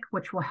thrombolytic,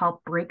 which will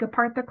help break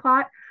apart the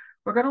clot.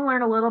 We're going to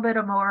learn a little bit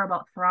more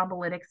about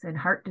thrombolytics and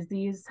heart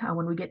disease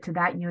when we get to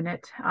that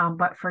unit.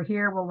 But for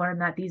here, we'll learn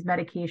that these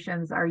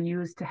medications are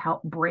used to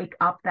help break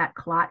up that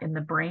clot in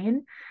the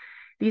brain.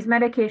 These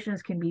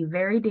medications can be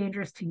very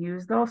dangerous to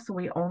use, though, so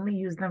we only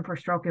use them for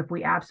stroke if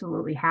we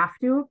absolutely have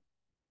to.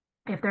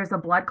 If there's a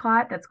blood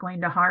clot that's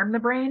going to harm the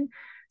brain,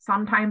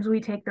 sometimes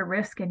we take the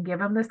risk and give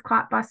them this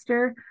clot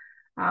buster.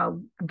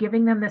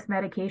 Giving them this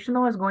medication,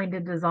 though, is going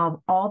to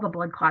dissolve all the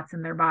blood clots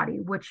in their body,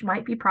 which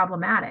might be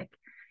problematic.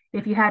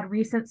 If you had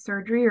recent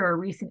surgery or a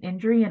recent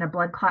injury and a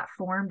blood clot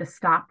formed to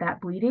stop that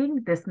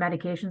bleeding, this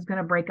medication is going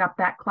to break up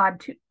that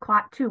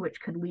clot too,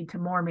 which could lead to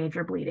more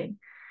major bleeding.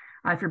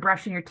 If you're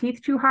brushing your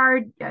teeth too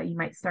hard, you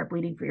might start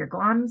bleeding for your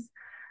gums.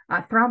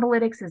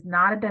 Thrombolytics is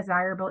not a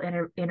desirable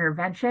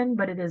intervention,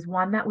 but it is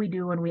one that we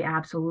do when we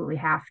absolutely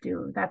have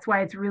to. That's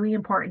why it's really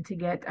important to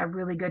get a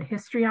really good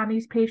history on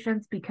these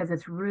patients, because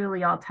it's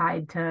really all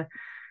tied to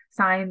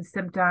signs,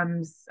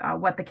 symptoms,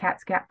 what the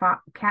CAT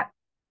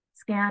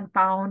scan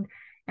found,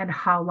 and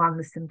how long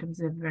the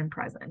symptoms have been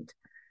present.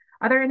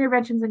 Other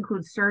interventions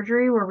include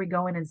surgery, where we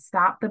go in and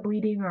stop the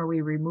bleeding or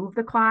we remove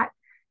the clot.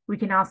 We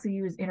can also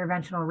use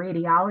interventional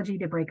radiology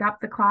to break up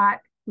the clot.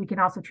 We can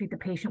also treat the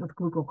patient with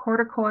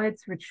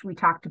glucocorticoids, which we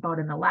talked about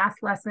in the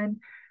last lesson.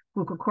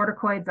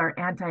 Glucocorticoids are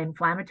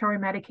anti-inflammatory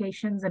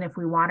medications, and if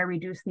we want to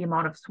reduce the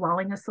amount of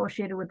swelling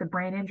associated with the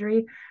brain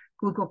injury,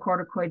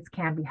 glucocorticoids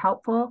can be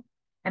helpful.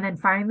 And then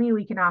finally,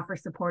 we can offer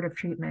supportive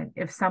treatment.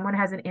 If someone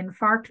has an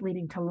infarct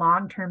leading to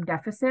long-term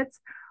deficits,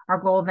 our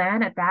goal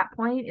then at that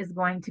point is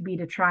going to be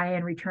to try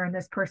and return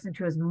this person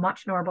to as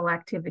much normal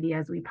activity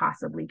as we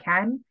possibly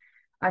can.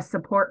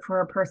 Support for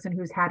a person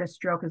who's had a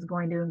stroke is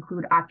going to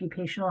include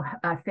occupational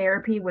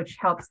therapy, which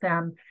helps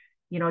them,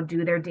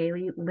 do their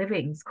daily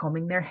livings,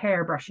 combing their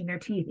hair, brushing their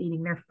teeth,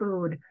 eating their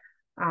food.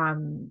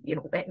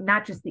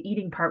 Not just the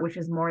eating part, which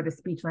is more the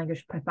speech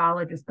language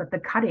pathologist, but the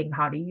cutting,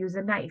 how to use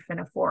a knife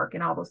and a fork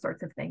and all those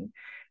sorts of things.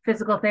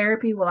 Physical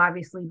therapy will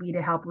obviously be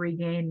to help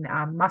regain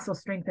muscle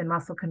strength and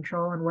muscle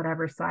control on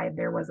whatever side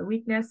there was a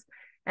weakness.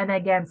 And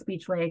again,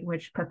 speech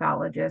language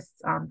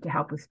pathologists to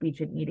help with speech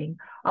and eating.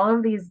 All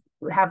of these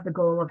have the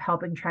goal of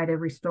helping try to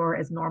restore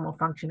as normal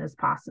function as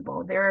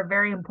possible. They're a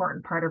very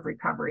important part of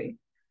recovery.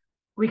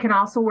 We can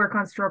also work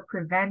on stroke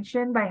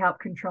prevention by help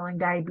controlling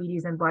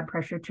diabetes and blood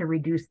pressure to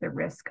reduce the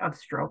risk of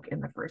stroke in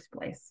the first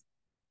place.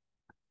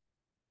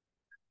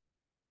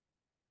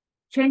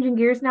 Changing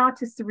gears now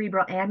to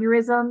cerebral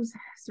aneurysms.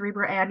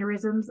 Cerebral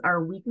aneurysms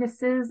are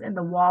weaknesses in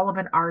the wall of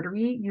an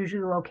artery,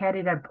 usually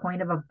located at a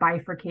point of a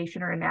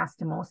bifurcation or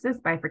anastomosis.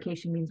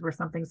 Bifurcation means where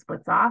something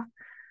splits off,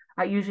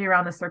 usually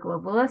around the circle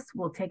of Willis.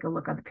 We'll take a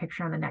look at the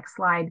picture on the next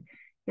slide.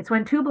 It's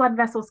when two blood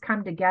vessels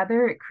come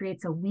together, it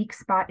creates a weak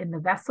spot in the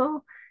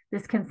vessel.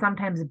 This can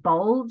sometimes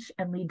bulge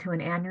and lead to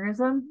an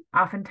aneurysm.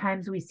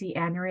 Oftentimes we see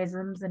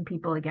aneurysms in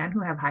people, again,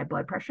 who have high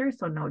blood pressure.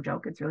 So no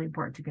joke, it's really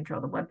important to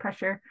control the blood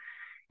pressure.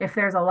 If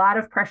there's a lot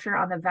of pressure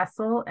on the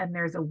vessel and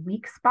there's a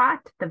weak spot,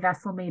 the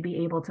vessel may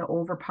be able to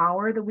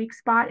overpower the weak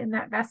spot in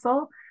that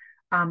vessel.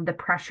 The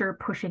pressure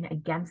pushing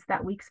against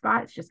that weak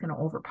spot, it's just going to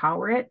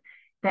overpower it.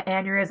 The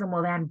aneurysm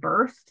will then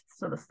burst.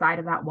 So the side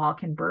of that wall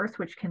can burst,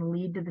 which can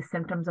lead to the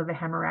symptoms of a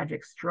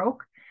hemorrhagic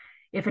stroke.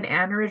 If an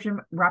aneurysm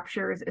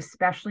ruptures,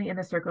 especially in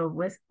the circle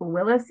of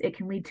Willis, it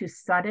can lead to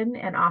sudden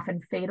and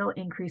often fatal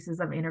increases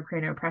of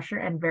intracranial pressure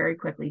and very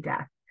quickly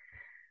death.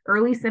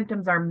 Early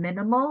symptoms are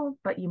minimal,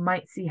 but you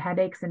might see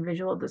headaches and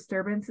visual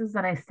disturbances.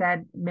 And I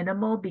said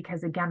minimal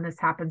because, again, this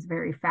happens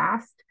very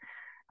fast,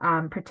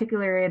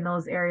 particularly in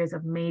those areas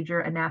of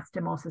major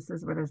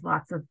anastomoses where there's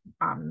lots of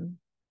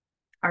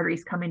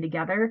arteries coming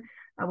together,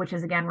 which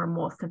is, again, where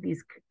most of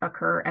these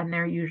occur. And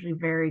they're usually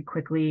very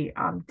quickly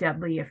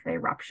deadly if they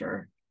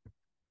rupture.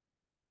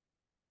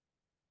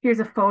 Here's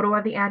a photo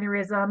of the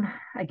aneurysm.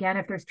 Again,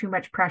 if there's too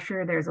much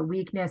pressure, there's a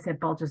weakness, it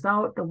bulges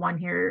out. The one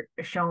here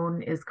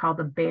shown is called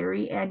the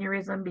berry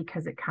aneurysm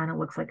because it kind of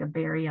looks like a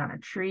berry on a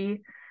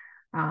tree.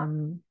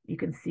 You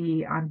can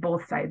see on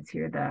both sides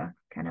here, the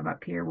kind of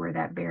up here where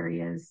that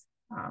berry is,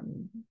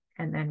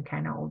 and then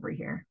kind of over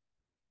here.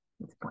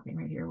 It's pointing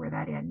right here where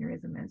that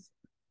aneurysm is.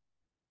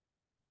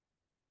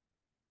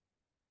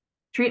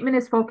 Treatment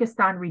is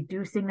focused on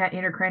reducing that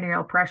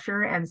intracranial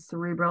pressure and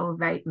cerebral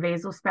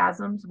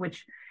vasospasms,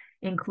 which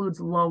includes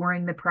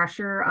lowering the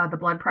pressure, the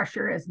blood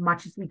pressure, as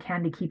much as we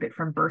can to keep it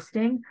from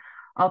bursting.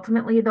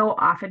 Ultimately, though,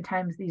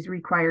 oftentimes these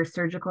require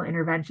surgical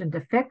intervention to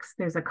fix.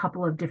 There's a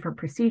couple of different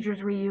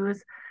procedures we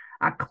use.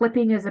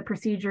 Clipping is a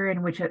procedure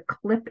in which a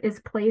clip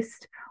is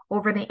placed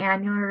over the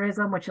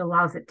aneurysm, which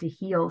allows it to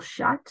heal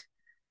shut.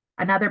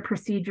 Another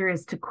procedure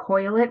is to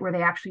coil it, where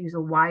they actually use a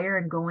wire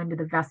and go into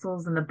the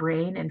vessels in the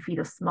brain and feed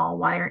a small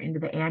wire into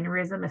the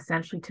aneurysm,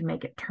 essentially to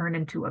make it turn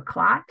into a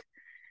clot.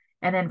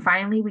 And then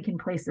finally, we can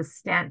place a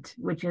stent,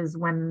 which is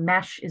when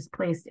mesh is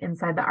placed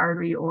inside the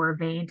artery or a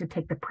vein to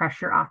take the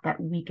pressure off that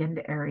weakened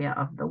area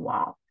of the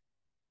wall.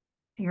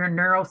 Your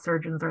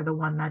neurosurgeons are the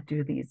one that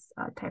do these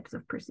types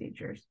of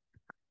procedures.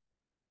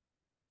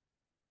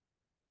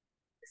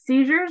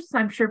 Seizures,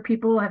 I'm sure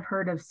people have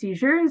heard of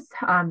seizures.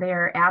 They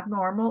are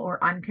abnormal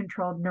or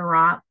uncontrolled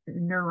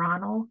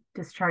neuronal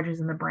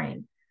discharges in the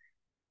brain.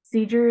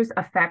 Seizures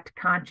affect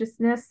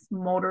consciousness,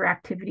 motor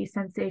activity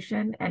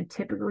sensation, and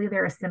typically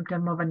they're a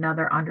symptom of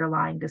another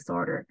underlying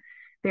disorder.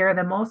 They are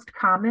the most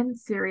common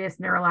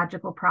serious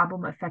neurological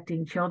problem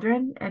affecting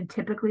children, and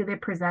typically they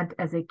present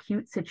as an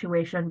acute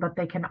situation, but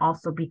they can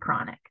also be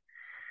chronic.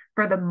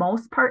 For the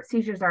most part,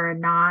 seizures are a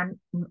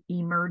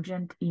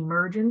non-emergent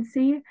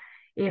emergency.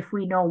 If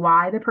we know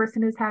why the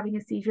person is having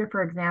a seizure,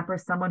 for example,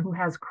 someone who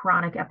has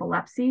chronic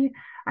epilepsy,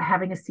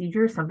 having a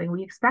seizure is something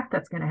we expect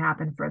that's going to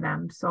happen for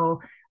them.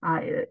 So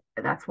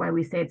that's why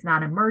we say it's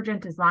not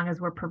emergent as long as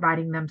we're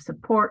providing them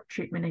support,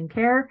 treatment, and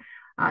care.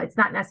 It's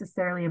not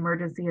necessarily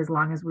emergency as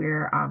long as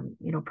we're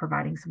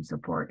providing some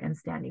support and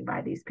standing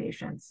by these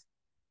patients.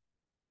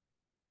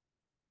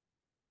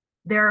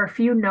 There are a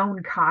few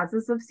known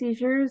causes of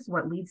seizures,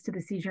 what leads to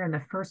the seizure in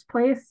the first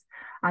place.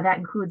 That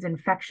includes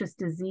infectious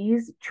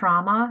disease,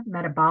 trauma,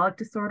 metabolic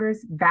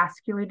disorders,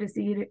 vascular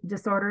disease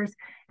disorders,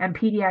 and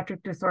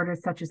pediatric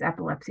disorders such as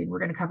epilepsy. We're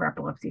going to cover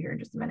epilepsy here in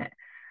just a minute.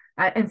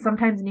 And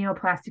sometimes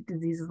neoplastic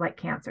diseases like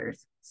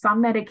cancers.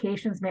 Some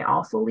medications may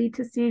also lead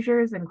to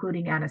seizures,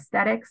 including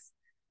anesthetics,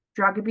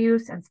 drug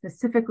abuse, and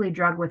specifically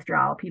drug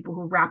withdrawal. People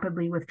who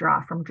rapidly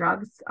withdraw from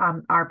drugs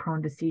are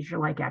prone to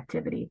seizure-like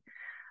activity.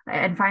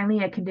 And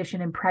finally, a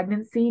condition in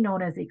pregnancy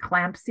known as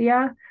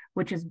eclampsia,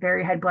 which is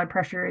very high blood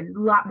pressure, a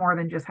lot more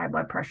than just high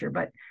blood pressure,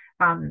 but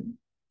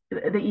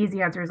the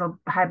easy answer is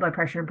high blood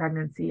pressure in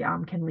pregnancy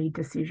can lead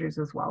to seizures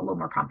as well. A little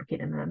more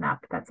complicated than that,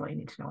 but that's all you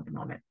need to know at the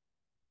moment.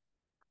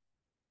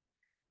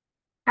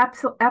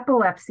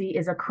 Epilepsy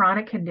is a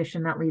chronic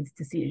condition that leads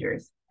to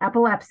seizures.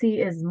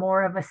 Epilepsy is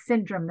more of a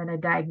syndrome than a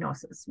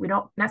diagnosis. We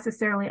don't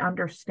necessarily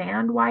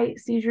understand why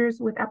seizures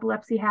with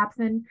epilepsy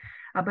happen,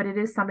 but it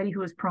is somebody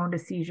who is prone to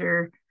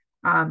seizure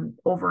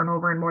over and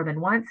over and more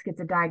than once gets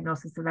a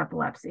diagnosis of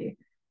epilepsy.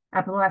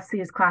 Epilepsy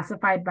is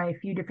classified by a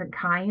few different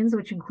kinds,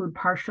 which include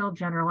partial,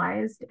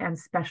 generalized, and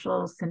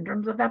special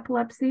syndromes of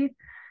epilepsy.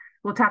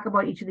 We'll talk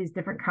about each of these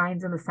different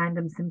kinds and the signs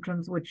and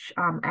symptoms, which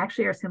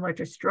actually are similar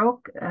to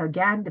stroke.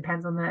 Again,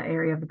 depends on the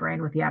area of the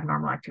brain with the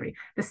abnormal activity.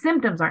 The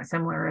symptoms aren't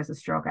similar as a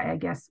stroke. I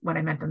guess what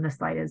I meant on this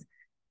slide is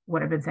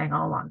what I've been saying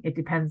all along. It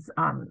depends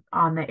on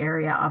the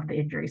area of the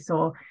injury.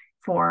 So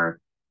for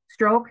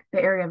stroke, the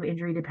area of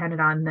injury depended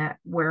on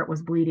where it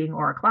was bleeding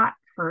or a clot.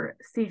 For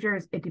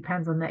seizures, it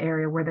depends on the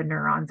area where the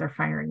neurons are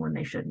firing when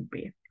they shouldn't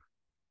be.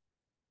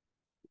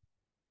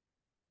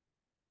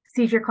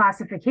 Seizure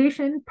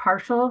classification: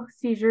 partial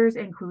seizures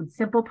include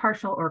simple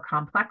partial or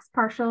complex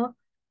partial.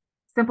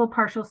 Simple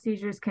partial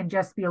seizures can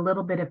just be a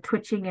little bit of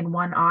twitching in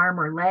one arm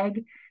or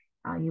leg.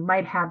 You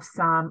might have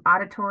some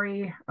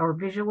auditory or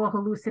visual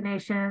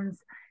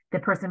hallucinations. The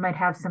person might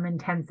have some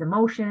intense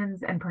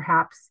emotions and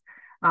perhaps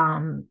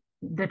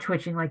the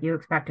twitching like you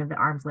expect of the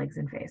arms, legs,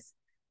 and face.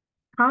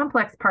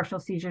 Complex partial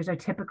seizures are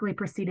typically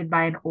preceded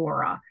by an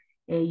aura,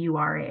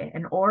 A-U-R-A.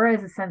 An aura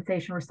is a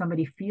sensation where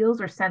somebody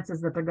feels or senses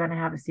that they're going to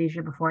have a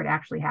seizure before it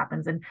actually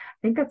happens. And I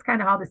think that's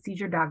kind of how the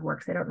seizure dog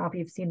works. I don't know if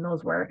you've seen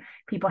those where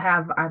people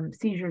have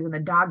seizures and the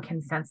dog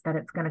can sense that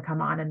it's going to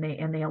come on and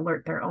they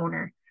alert their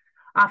owner.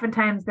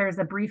 Oftentimes there's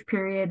a brief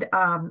period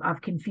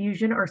of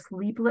confusion or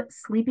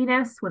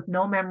sleepiness with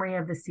no memory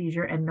of the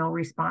seizure and no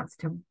response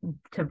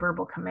to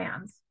verbal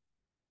commands.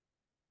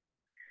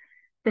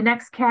 The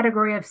next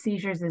category of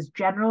seizures is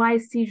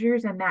generalized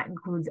seizures, and that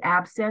includes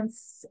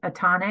absence,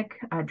 atonic,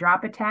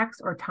 drop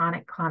attacks, or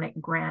tonic-clonic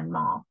grand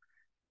mal.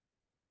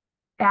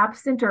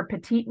 Absent or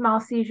petit mal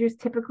seizures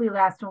typically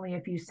last only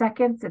a few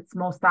seconds. It's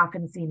most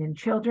often seen in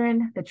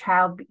children. The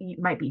child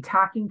might be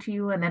talking to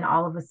you, and then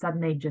all of a sudden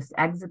they just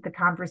exit the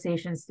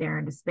conversation, stare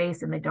into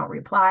space, and they don't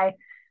reply.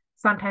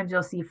 Sometimes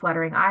you'll see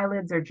fluttering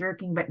eyelids or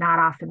jerking, but not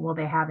often will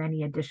they have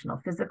any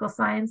additional physical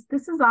signs.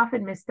 This is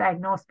often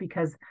misdiagnosed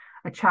because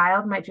a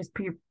child might just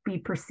be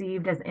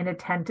perceived as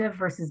inattentive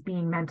versus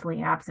being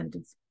mentally absent.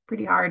 It's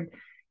pretty hard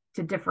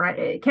to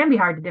differentiate. It can be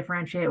hard to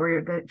differentiate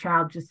where the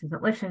child just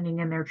isn't listening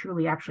and they're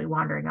truly actually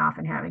wandering off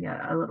and having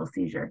a little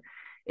seizure.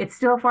 It's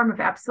still a form of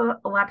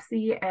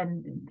epilepsy,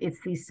 and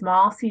it's these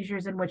small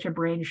seizures in which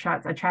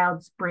a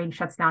child's brain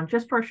shuts down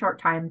just for a short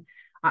time,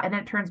 and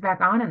then it turns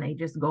back on and they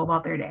just go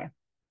about their day.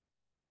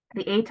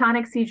 The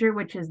atonic seizure,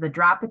 which is the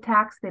drop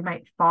attacks, they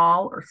might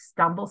fall or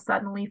stumble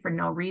suddenly for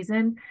no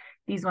reason.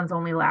 These ones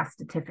only last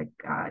a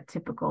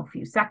typical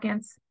few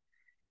seconds.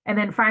 And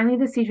then finally,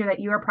 the seizure that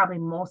you are probably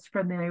most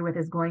familiar with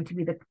is going to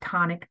be the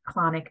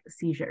tonic-clonic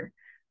seizure.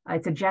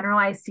 It's a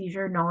generalized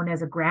seizure known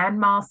as a grand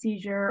mal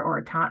seizure or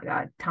a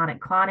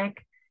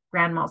tonic-clonic.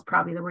 Grand mal is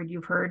probably the word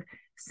you've heard.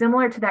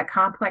 Similar to that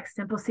complex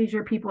simple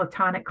seizure, people with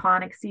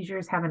tonic-clonic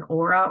seizures have an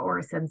aura or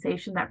a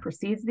sensation that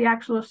precedes the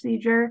actual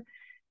seizure.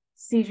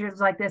 Seizures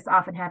like this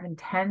often have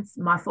intense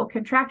muscle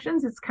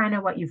contractions. It's kind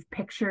of what you've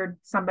pictured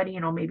somebody,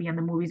 maybe in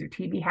the movies or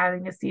TV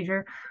having a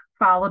seizure,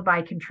 followed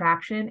by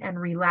contraction and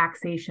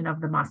relaxation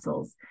of the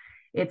muscles.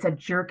 It's a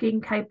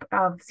jerking type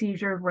of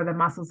seizure where the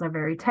muscles are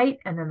very tight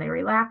and then they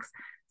relax.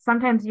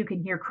 Sometimes you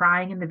can hear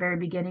crying in the very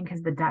beginning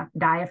because the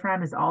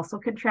diaphragm is also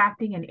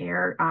contracting and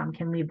air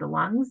can leave the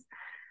lungs.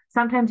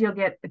 Sometimes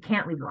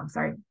can't leave the lungs,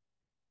 sorry.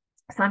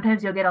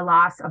 Sometimes you'll get a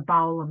loss of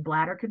bowel and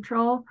bladder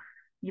control.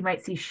 You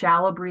might see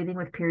shallow breathing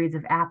with periods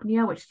of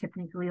apnea, which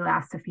typically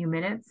lasts a few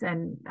minutes.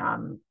 And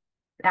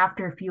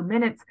after a few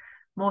minutes,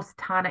 most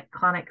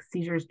tonic-clonic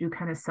seizures do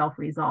kind of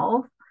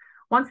self-resolve.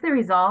 Once they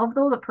resolve,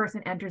 though, the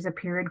person enters a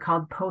period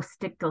called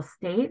postictal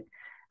state.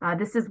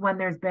 This is when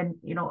there's been,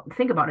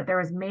 think about it,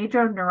 there is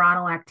major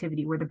neuronal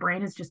activity where the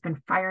brain has just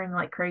been firing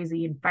like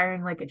crazy and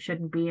firing like it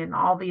shouldn't be. And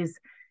all these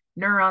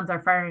neurons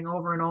are firing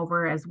over and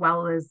over, as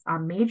well as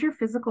major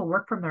physical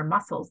work from their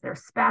muscles. They're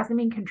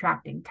spasming,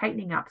 contracting,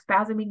 tightening up,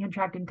 spasming,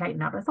 contracting,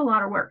 tighten up. That's a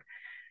lot of work.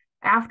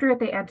 After it,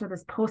 they enter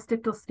this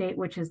postictal state,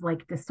 which is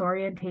like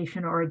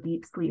disorientation or a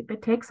deep sleep.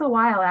 It takes a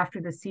while after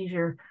the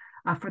seizure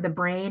for the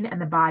brain and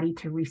the body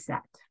to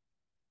reset.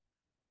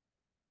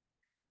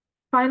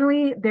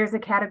 Finally, there's a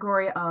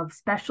category of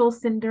special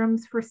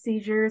syndromes for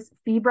seizures.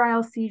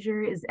 Febrile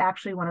seizure is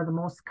actually one of the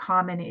most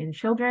common in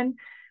children.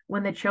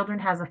 When the children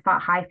has a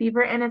high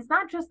fever, and it's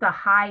not just a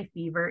high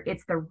fever,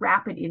 it's the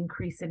rapid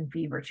increase in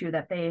fever too,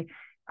 that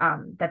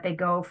they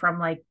go from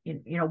like,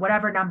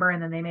 whatever number,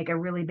 and then they make a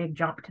really big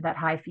jump to that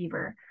high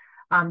fever.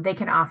 They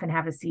can often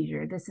have a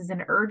seizure. This is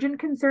an urgent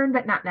concern,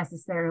 but not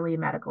necessarily a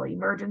medical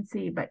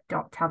emergency, but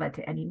don't tell that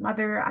to any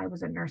mother. I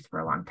was a nurse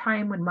for a long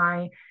time when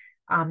my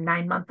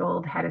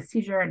 9-month-old had a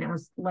seizure, and it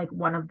was like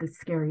one of the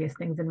scariest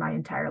things in my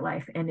entire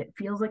life. And it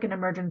feels like an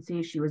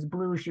emergency. She was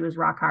blue, she was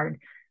rock hard.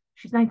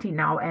 She's 19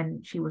 now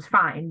and she was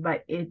fine,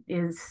 but it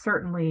is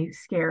certainly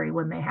scary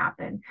when they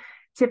happen.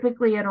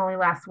 Typically, it only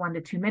lasts 1 to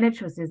 2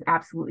 minutes, which is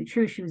absolutely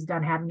true. She was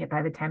done having it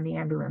by the time the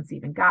ambulance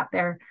even got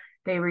there.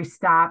 They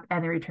restop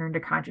and they return to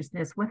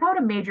consciousness without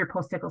a major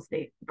postictal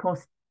state.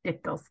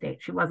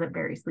 She wasn't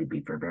very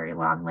sleepy for very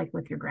long, like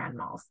with your grand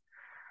mals.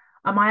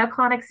 A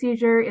myoclonic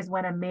seizure is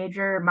when a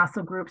major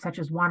muscle group, such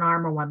as one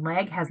arm or one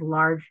leg, has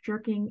large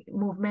jerking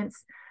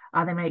movements.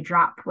 They might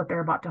drop what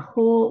they're about to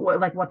hold,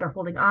 like what they're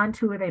holding on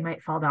to, or they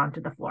might fall down to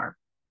the floor.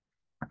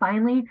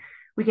 Finally,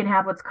 we can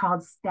have what's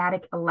called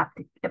status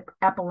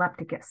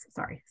epilepticus.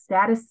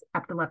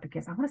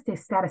 I want to say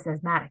status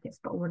asthmaticus,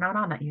 but we're not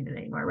on that unit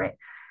anymore, right?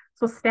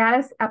 So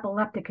status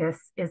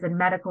epilepticus is a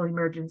medical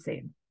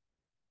emergency.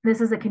 This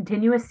is a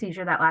continuous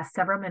seizure that lasts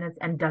several minutes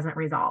and doesn't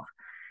resolve.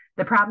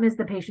 The problem is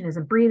the patient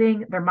isn't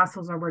breathing, their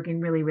muscles are working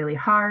really, really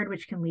hard,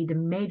 which can lead to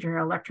major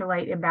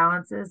electrolyte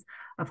imbalances,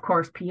 of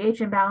course, pH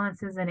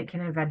imbalances, and it can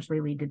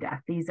eventually lead to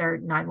death. These are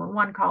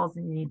 911 calls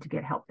and you need to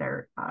get help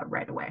there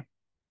right away.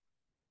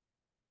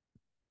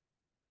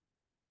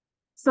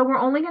 So we're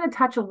only going to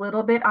touch a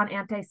little bit on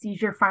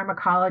anti-seizure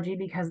pharmacology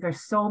because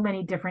there's so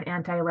many different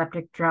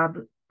epileptic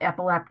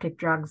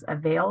drugs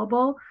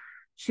available.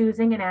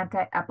 Choosing an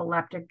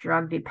anti-epileptic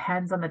drug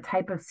depends on the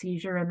type of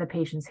seizure in the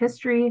patient's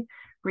history.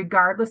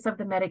 Regardless of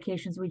the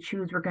medications we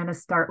choose, we're going to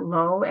start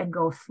low and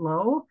go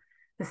slow.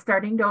 The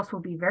starting dose will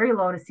be very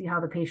low to see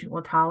how the patient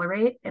will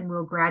tolerate and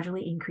will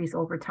gradually increase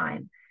over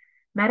time.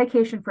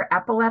 Medication for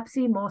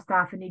epilepsy most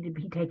often need to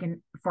be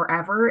taken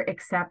forever,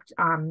 except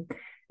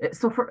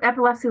so for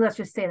epilepsy, let's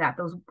just say that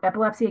those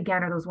epilepsy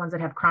again are those ones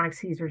that have chronic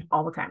seizures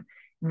all the time.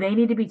 They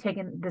need to be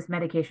taking this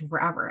medication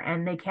forever,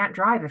 and they can't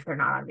drive if they're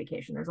not on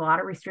vacation. There's a lot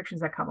of restrictions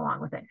that come along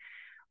with it.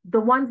 The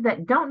ones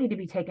that don't need to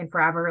be taken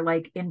forever,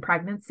 like in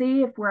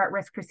pregnancy, if we're at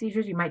risk for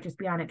seizures, you might just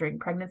be on it during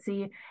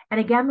pregnancy. And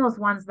again, those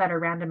ones that are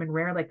random and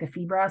rare, like the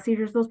febrile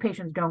seizures, those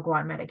patients don't go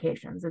on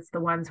medications. It's the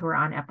ones who are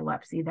on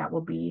epilepsy that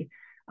will be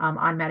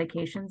on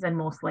medications and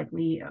most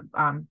likely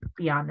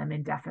be on them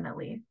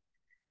indefinitely.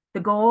 The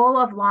goal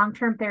of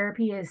long-term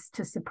therapy is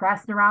to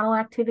suppress neuronal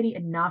activity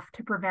enough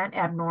to prevent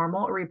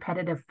abnormal or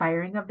repetitive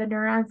firing of the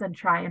neurons and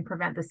try and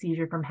prevent the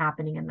seizure from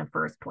happening in the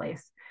first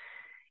place.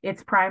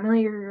 It's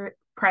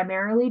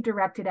primarily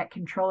directed at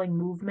controlling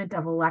movement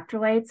of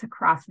electrolytes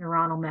across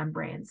neuronal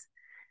membranes.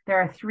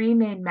 There are three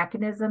main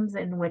mechanisms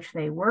in which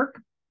they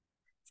work.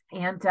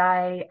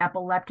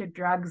 Anti-epileptic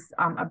drugs,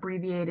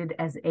 abbreviated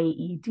as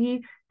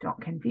AED. Don't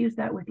confuse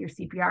that with your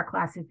CPR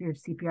class if you're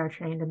CPR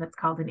trained, and that's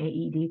called an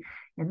AED.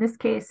 In this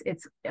case,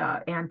 it's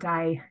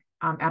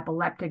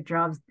anti-epileptic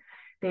drugs.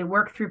 They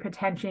work through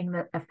potentiating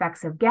the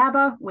effects of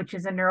GABA, which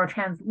is a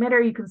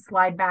neurotransmitter. You can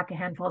slide back a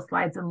handful of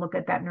slides and look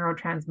at that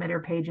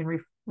neurotransmitter page and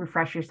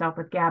refresh yourself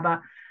with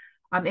GABA.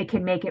 It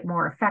can make it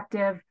more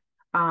effective.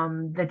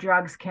 The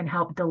drugs can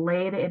help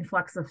delay the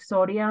influx of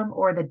sodium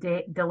or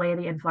delay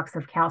the influx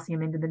of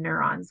calcium into the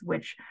neurons,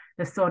 which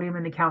the sodium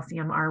and the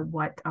calcium are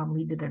what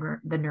lead to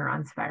the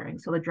neurons firing.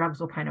 So the drugs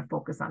will kind of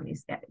focus on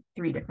these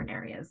three different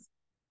areas.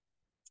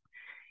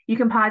 You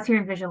can pause here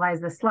and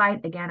visualize this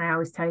slide. Again, I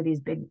always tell you these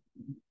big,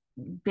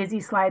 busy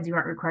slides, you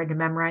aren't required to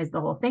memorize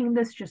the whole thing.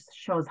 This just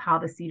shows how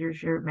the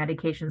seizure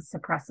medication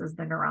suppresses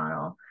the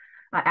neuronal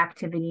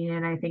activity.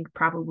 And I think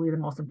probably the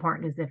most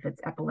important is if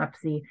it's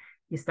epilepsy,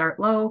 you start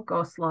low,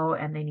 go slow,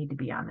 and they need to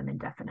be on them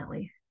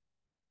indefinitely.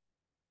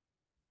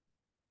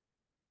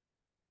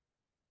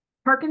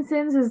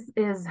 Parkinson's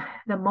is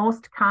the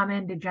most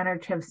common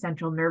degenerative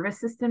central nervous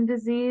system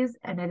disease,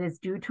 and it is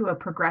due to a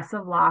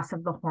progressive loss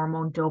of the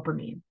hormone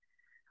dopamine.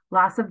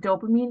 Loss of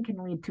dopamine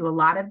can lead to a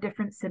lot of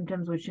different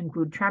symptoms, which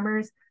include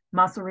tremors,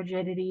 muscle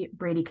rigidity,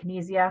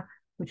 bradykinesia,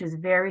 which is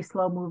very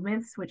slow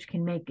movements, which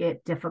can make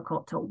it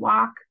difficult to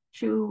walk,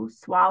 chew,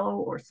 swallow,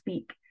 or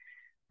speak.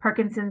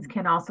 Parkinson's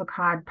can also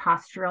cause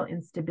postural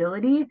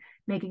instability,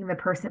 making the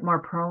person more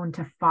prone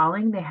to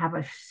falling. They have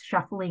a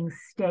shuffling,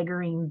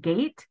 staggering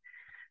gait.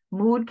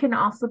 Mood can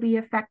also be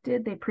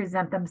affected. They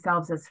present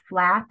themselves as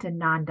flat and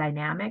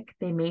non-dynamic.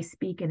 They may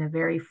speak in a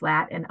very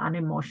flat and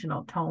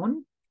unemotional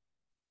tone.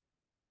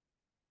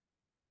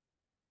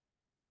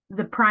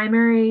 The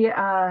primary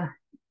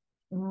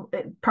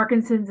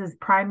Parkinson's is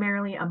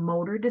primarily a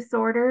motor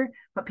disorder,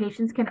 but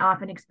patients can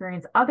often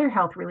experience other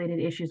health-related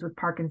issues with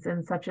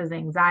Parkinson's, such as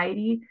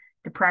anxiety,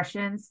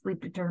 depression,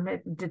 sleep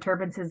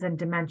disturbances, and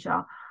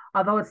dementia.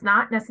 Although it's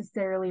not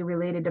necessarily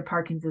related to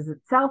Parkinson's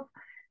itself,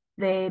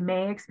 they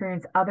may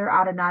experience other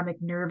autonomic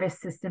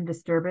nervous system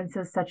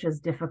disturbances, such as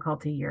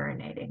difficulty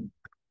urinating.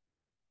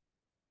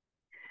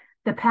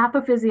 The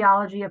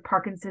pathophysiology of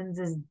Parkinson's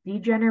is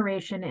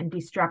degeneration and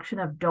destruction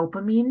of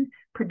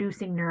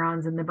dopamine-producing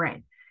neurons in the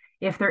brain.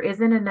 If there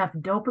isn't enough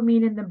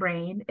dopamine in the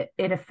brain,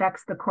 it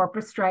affects the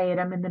corpus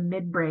striatum in the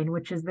midbrain,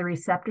 which is the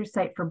receptor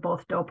site for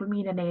both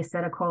dopamine and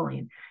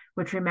acetylcholine,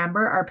 which,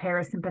 remember, are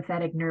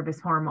parasympathetic nervous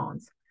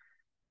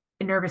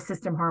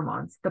system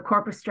hormones. The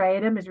corpus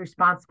striatum is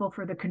responsible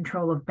for the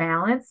control of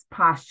balance,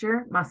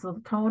 posture,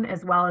 muscle tone,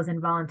 as well as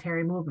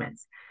involuntary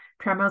movements.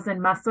 Tremors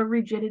and muscle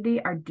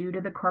rigidity are due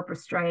to the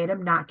corpus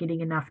striatum not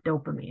getting enough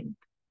dopamine.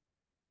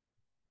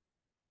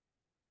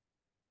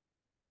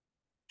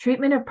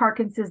 Treatment of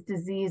Parkinson's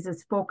disease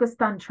is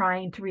focused on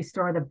trying to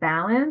restore the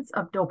balance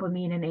of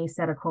dopamine and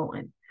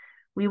acetylcholine.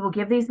 We will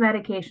give these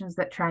medications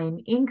that try and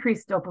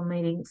increase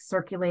dopamine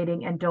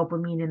circulating and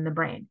dopamine in the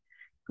brain.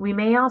 We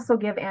may also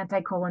give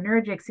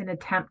anticholinergics in an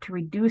attempt to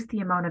reduce the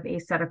amount of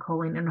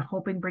acetylcholine and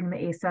hoping bring the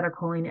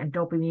acetylcholine and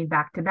dopamine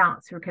back to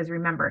balance, because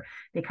remember,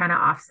 they kind of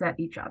offset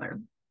each other.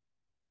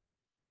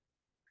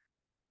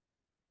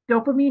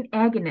 Dopamine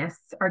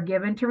agonists are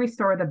given to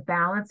restore the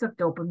balance of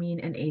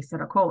dopamine and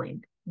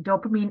acetylcholine.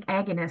 Dopamine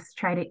agonists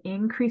try to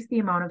increase the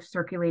amount of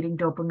circulating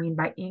dopamine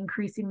by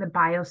increasing the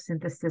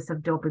biosynthesis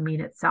of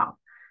dopamine itself.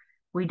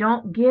 We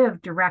don't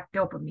give direct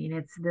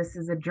dopamine. This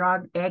is a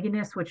drug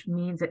agonist, which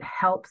means it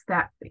helps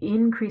that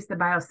increase the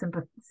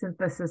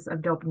biosynthesis of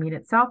dopamine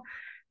itself.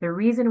 The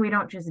reason we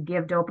don't just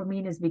give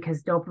dopamine is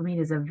because dopamine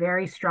is a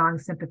very strong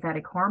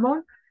sympathetic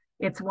hormone.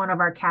 It's one of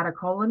our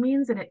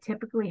catecholamines, and it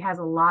typically has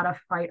a lot of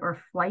fight or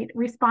flight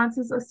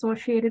responses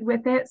associated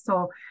with it.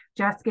 So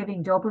just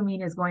giving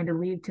dopamine is going to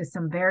lead to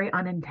some very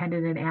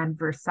unintended and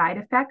adverse side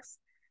effects.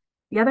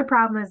 The other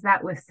problem is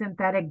that with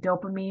synthetic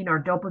dopamine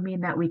or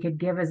dopamine that we could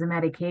give as a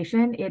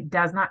medication, it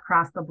does not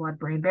cross the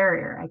blood-brain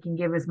barrier. I can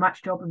give as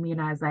much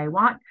dopamine as I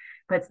want,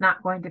 but it's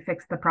not going to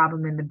fix the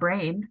problem in the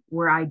brain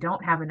where I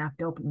don't have enough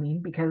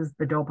dopamine because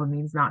the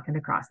dopamine's not going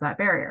to cross that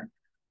barrier.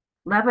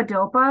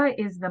 Levodopa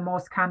is the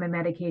most common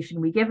medication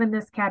we give in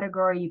this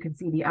category. You can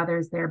see the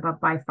others there, but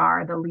by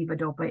far the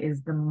levodopa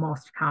is the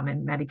most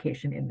common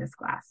medication in this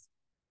class.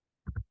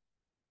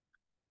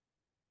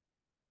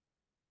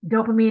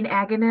 Dopamine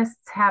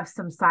agonists have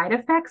some side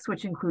effects,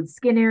 which include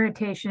skin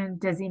irritation,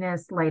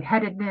 dizziness,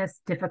 lightheadedness,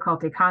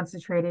 difficulty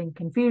concentrating,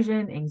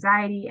 confusion,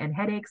 anxiety, and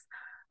headaches,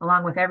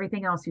 along with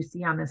everything else you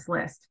see on this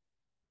list.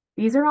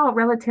 These are all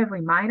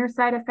relatively minor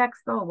side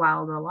effects, though.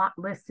 While the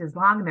list is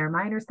long, they're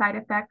minor side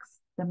effects.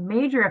 The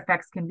major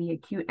effects can be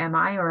acute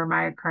MI or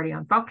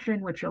myocardial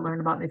infarction, which you'll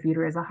learn about in the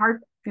future as a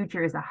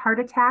heart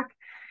attack,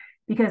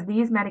 because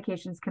these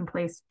medications can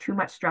place too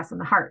much stress on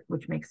the heart,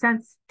 which makes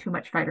sense, too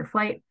much fight or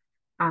flight,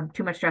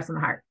 too much stress on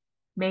the heart.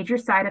 Major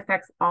side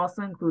effects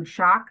also include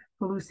shock,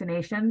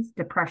 hallucinations,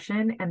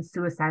 depression, and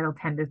suicidal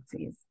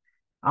tendencies.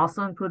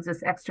 Also includes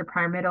this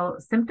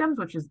extrapyramidal symptoms,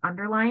 which is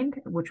underlined,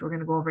 which we're going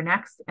to go over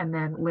next, and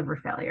then liver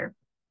failure.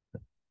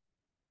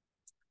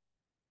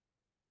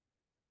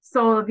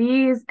 So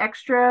these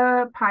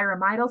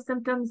extrapyramidal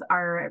symptoms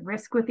are at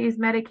risk with these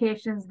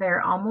medications.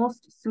 They're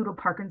almost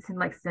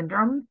pseudo-Parkinson-like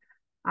syndrome.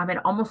 It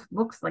almost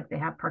looks like they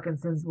have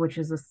Parkinson's, which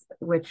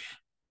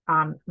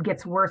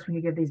gets worse when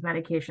you give these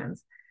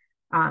medications.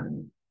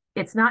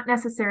 It's not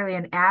necessarily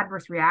an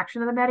adverse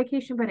reaction to the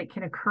medication, but it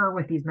can occur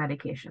with these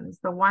medications.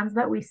 The ones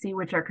that we see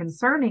which are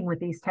concerning with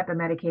these type of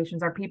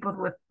medications are people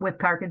with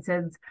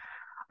Parkinson's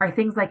are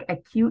things like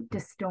acute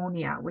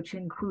dystonia, which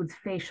includes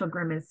facial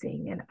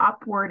grimacing, an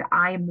upward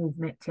eye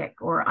movement tic,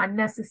 or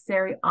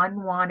unnecessary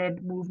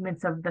unwanted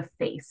movements of the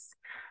face,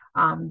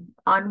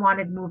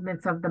 unwanted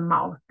movements of the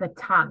mouth, the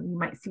tongue. You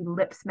might see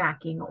lip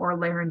smacking or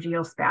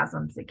laryngeal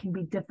spasms. It can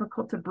be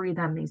difficult to breathe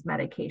on these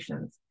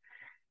medications.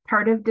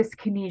 Tardive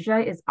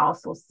dyskinesia is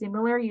also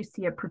similar. You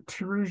see a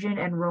protrusion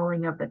and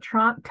rolling of the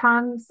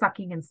tongue,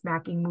 sucking and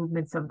smacking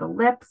movements of the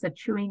lips, a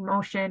chewing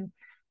motion,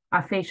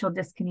 a facial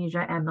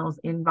dyskinesia, and those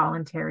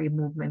involuntary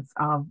movements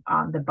of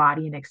the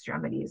body and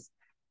extremities.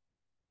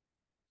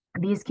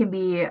 These can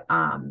be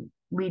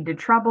lead to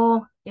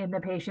trouble in the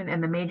patient,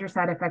 and the major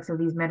side effects of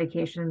these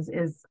medications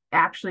is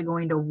actually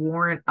going to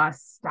warrant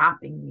us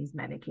stopping these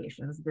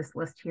medications. This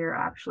list here,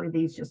 actually,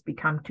 these just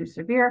become too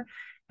severe,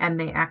 and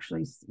they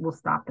actually will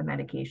stop the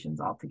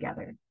medications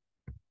altogether.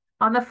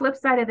 On the flip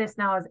side of this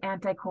now is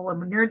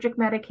anticholinergic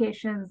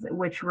medications,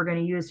 which we're going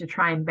to use to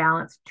try and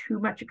balance too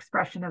much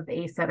expression of the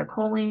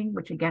acetylcholine,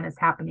 which again is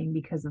happening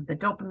because of the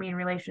dopamine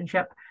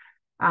relationship.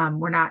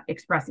 We're not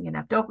expressing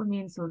enough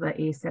dopamine, so the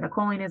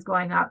acetylcholine is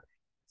going up.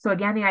 So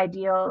again, the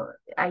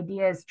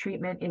idea is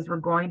treatment is we're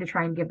going to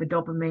try and give the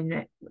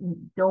dopaminergic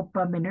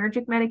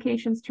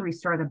medications to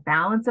restore the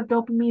balance of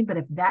dopamine, but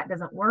if that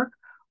doesn't work,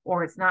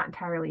 or it's not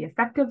entirely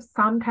effective,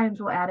 sometimes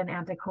we'll add an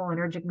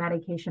anticholinergic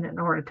medication in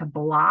order to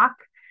block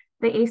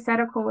the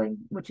acetylcholine,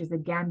 which is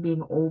again being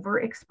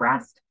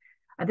overexpressed.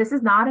 This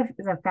is not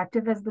as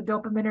effective as the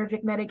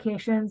dopaminergic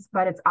medications,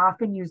 but it's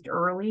often used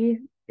early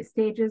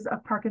stages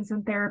of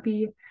Parkinson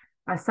therapy.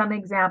 Some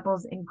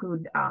examples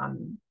include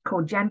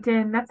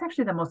cogentin. That's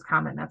actually the most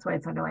common. That's why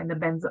it's underlined. The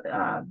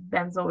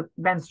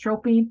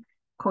benztropine.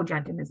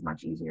 Cogentin is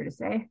much easier to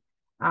say.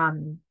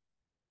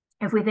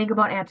 If we think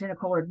about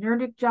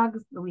anticholinergic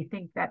drugs, we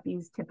think that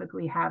these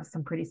typically have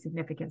some pretty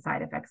significant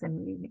side effects,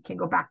 and we can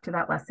go back to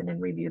that lesson and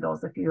review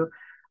those if you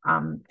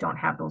don't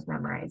have those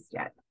memorized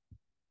yet.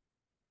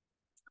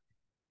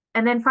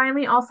 And then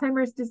finally,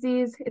 Alzheimer's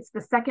disease. It's the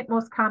second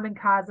most common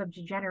cause of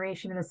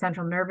degeneration in the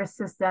central nervous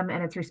system,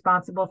 and it's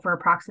responsible for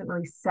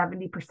approximately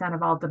 70%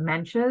 of all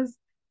dementias.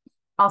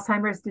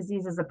 Alzheimer's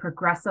disease is a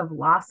progressive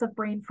loss of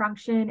brain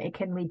function. It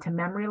can lead to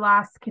memory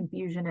loss,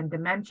 confusion, and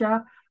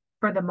dementia.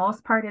 For the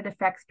most part, it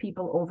affects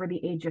people over the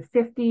age of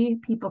 50.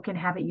 People can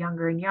have it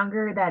younger and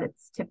younger. That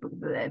it's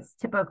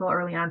typical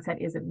early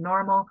onset isn't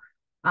normal,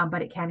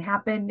 but it can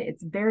happen.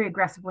 It's very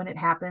aggressive when it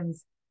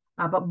happens.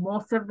 But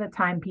most of the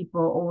time,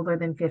 people older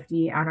than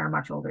 50 and are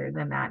much older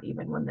than that,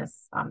 even when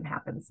this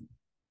happens.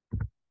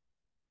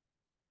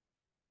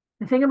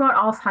 The thing about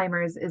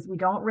Alzheimer's is we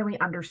don't really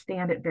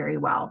understand it very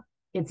well.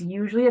 It's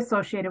usually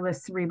associated with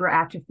cerebral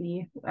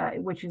atrophy,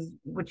 which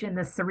in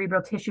the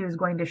cerebral tissue is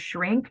going to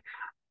shrink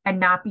and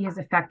not be as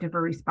effective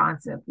or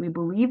responsive. We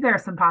believe there are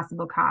some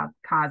possible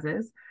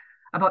causes.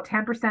 About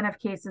 10% of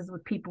cases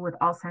with people with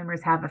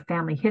Alzheimer's have a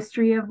family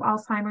history of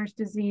Alzheimer's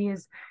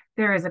disease.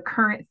 There is a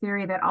current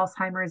theory that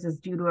Alzheimer's is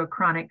due to a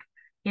chronic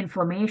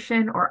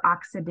inflammation or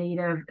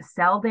oxidative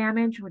cell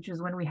damage, which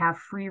is when we have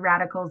free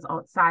radicals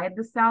outside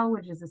the cell,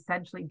 which is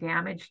essentially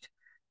damaged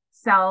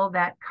cell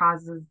that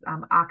causes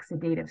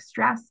oxidative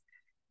stress.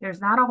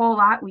 There's not a whole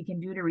lot we can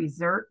do to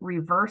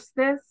reverse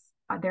this.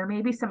 There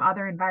may be some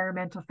other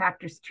environmental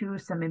factors too,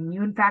 some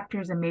immune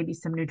factors and maybe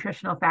some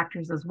nutritional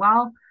factors as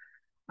well.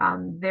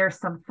 There's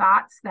some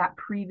thoughts that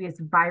previous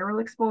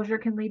viral exposure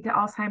can lead to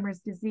Alzheimer's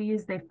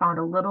disease. They found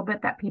a little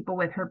bit that people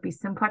with herpes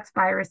simplex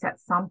virus at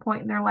some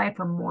point in their life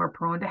are more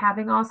prone to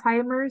having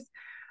Alzheimer's.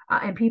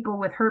 And people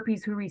with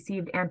herpes who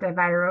received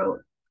antiviral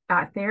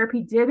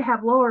therapy did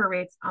have lower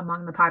rates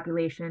among the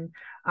population,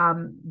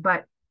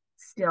 but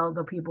still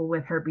the people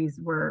with herpes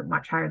were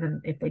much higher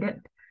than if they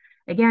didn't.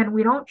 Again,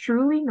 we don't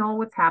truly know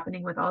what's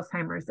happening with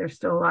Alzheimer's. There's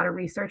still a lot of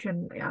research,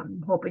 and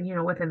I'm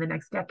hoping, within the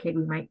next decade,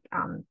 we might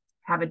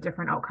have a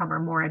different outcome or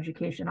more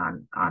education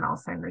on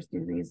Alzheimer's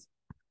disease.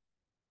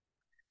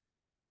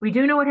 We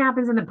do know what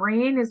happens in the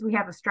brain is we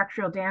have a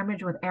structural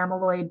damage with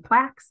amyloid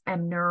plaques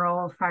and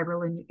neural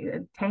fibril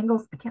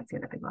tangles. I can't say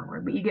that big long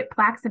word, but you get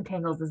plaques and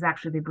tangles is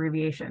actually the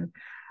abbreviation.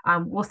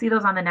 We'll see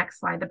those on the next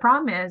slide. The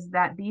problem is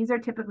that these are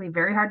typically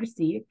very hard to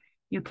see.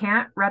 You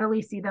can't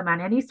readily see them on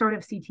any sort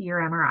of CT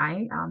or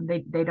MRI.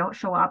 They don't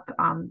show up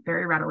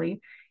very readily.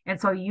 And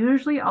so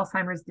usually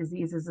Alzheimer's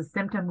disease is a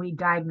symptom we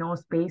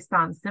diagnose based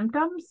on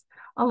symptoms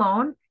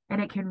alone, and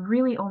it can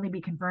really only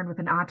be confirmed with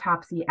an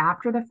autopsy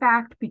after the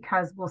fact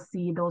because we'll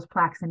see those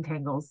plaques and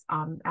tangles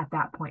at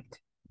that point.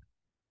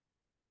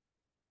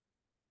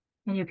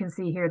 And you can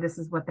see here, this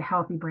is what the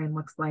healthy brain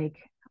looks like.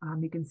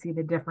 You can see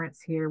the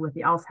difference here with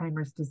the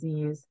Alzheimer's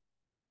disease,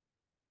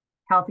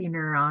 healthy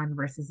neuron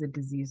versus a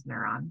diseased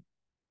neuron.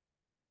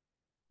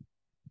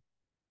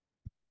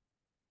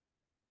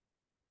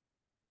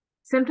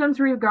 Symptoms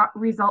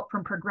result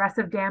from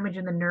progressive damage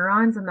in the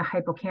neurons in the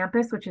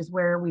hippocampus, which is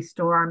where we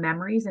store our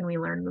memories and we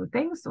learn new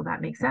things. So that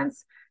makes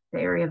sense.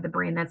 The area of the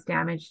brain that's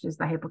damaged is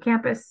the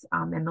hippocampus,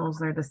 and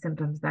those are the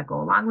symptoms that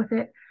go along with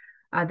it.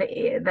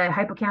 The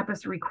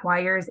hippocampus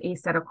requires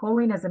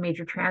acetylcholine as a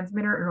major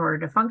transmitter in order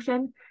to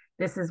function.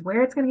 This is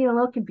where it's going to get a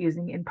little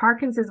confusing. In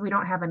Parkinson's, we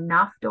don't have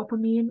enough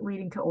dopamine,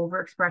 leading to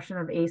overexpression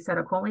of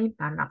acetylcholine.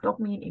 Not enough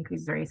dopamine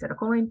increases our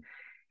acetylcholine.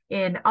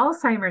 In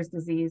Alzheimer's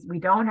disease, we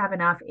don't have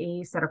enough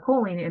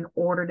acetylcholine in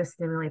order to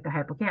stimulate the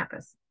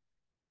hippocampus.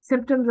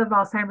 Symptoms of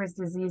Alzheimer's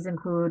disease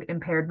include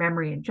impaired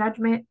memory and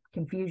judgment,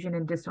 confusion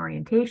and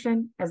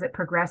disorientation. As it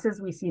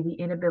progresses, we see the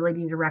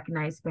inability to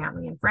recognize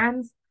family and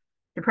friends.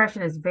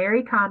 Depression is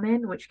very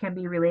common, which can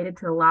be related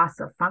to the loss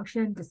of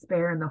function,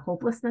 despair, and the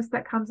hopelessness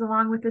that comes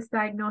along with this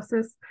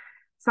diagnosis.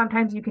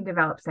 Sometimes you can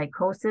develop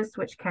psychosis,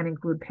 which can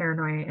include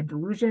paranoia and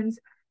delusions.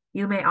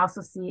 You may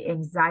also see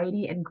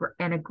anxiety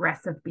and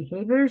aggressive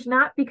behaviors,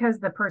 not because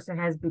the person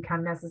has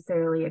become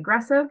necessarily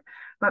aggressive,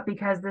 but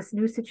because this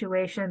new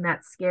situation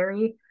that's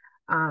scary,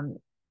 and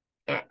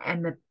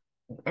the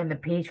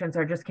patients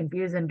are just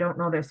confused and don't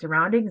know their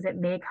surroundings, it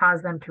may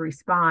cause them to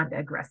respond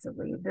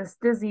aggressively. This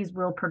disease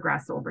will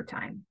progress over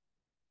time.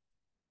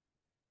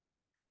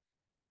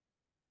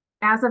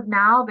 As of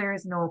now, there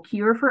is no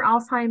cure for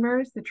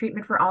Alzheimer's. The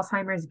treatment for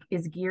Alzheimer's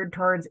is geared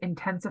towards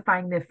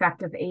intensifying the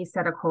effect of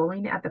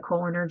acetylcholine at the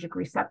cholinergic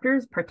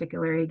receptors,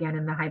 particularly again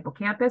in the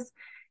hippocampus.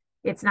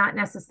 It's not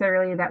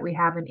necessarily that we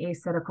have an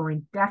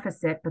acetylcholine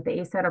deficit, but the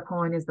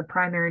acetylcholine is the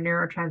primary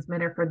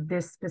neurotransmitter for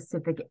this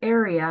specific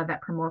area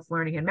that promotes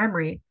learning and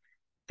memory.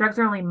 Drugs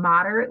are only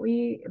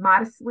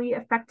modestly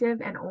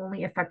effective and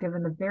only effective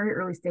in the very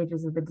early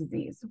stages of the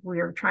disease. We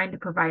are trying to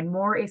provide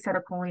more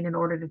acetylcholine in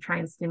order to try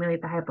and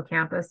stimulate the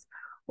hippocampus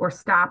or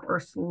stop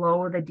or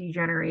slow the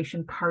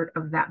degeneration part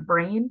of that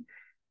brain.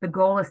 The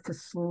goal is to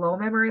slow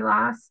memory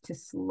loss, to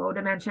slow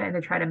dementia, and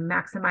to try to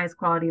maximize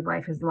quality of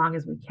life as long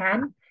as we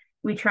can.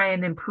 We try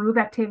and improve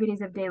activities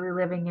of daily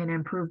living and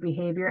improve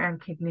behavior and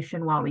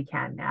cognition while we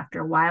can. After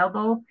a while,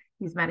 though,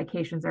 these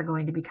medications are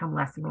going to become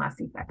less and less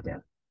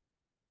effective.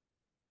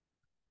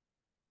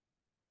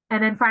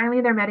 And then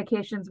finally, their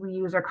medications we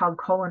use are called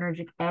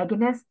cholinergic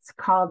agonists,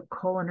 called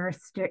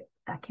cholinesterase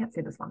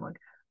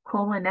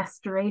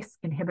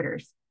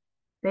inhibitors.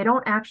 They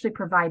don't actually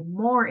provide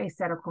more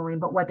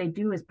acetylcholine, but what they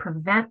do is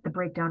prevent the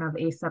breakdown of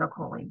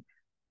acetylcholine.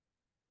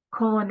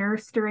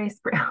 Cholinesterase,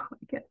 I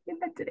can't get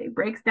that today,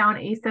 breaks down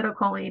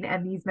acetylcholine,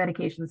 and these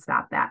medications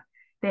stop that.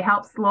 They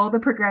help slow the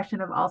progression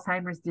of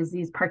Alzheimer's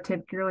disease,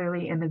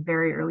 particularly in the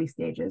very early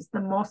stages.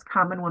 The most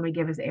common one we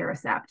give is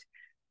Aricept.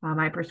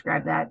 I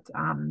prescribe that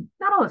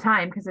not all the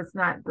time because it's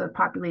not the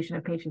population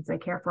of patients I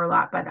care for a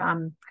lot, but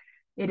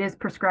it is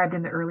prescribed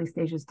in the early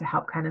stages to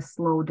help kind of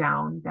slow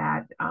down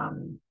that,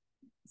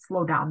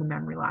 slow down the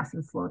memory loss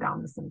and slow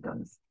down the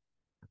symptoms.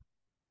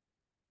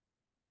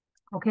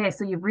 Okay,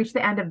 so you've reached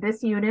the end of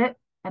this unit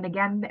and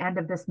again, the end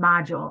of this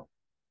module.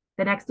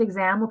 The next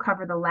exam will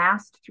cover the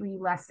last 3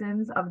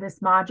 lessons of this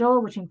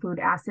module, which include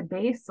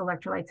acid-base,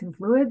 electrolytes and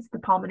fluids, the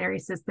pulmonary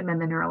system,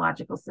 and the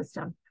neurological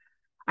system.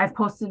 I've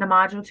posted a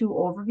Module 2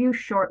 overview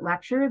short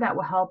lecture that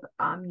will help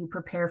you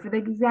prepare for the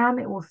exam.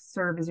 It will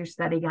serve as your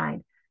study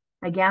guide.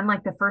 Again,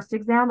 like the first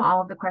exam,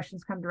 all of the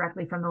questions come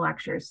directly from the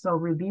lectures. So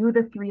review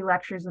the 3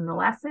 lectures in the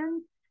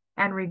lesson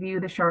and review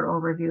the short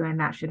overview, and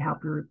that should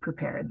help you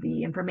prepare.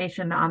 The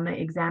information on the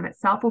exam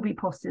itself will be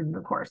posted in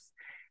the course.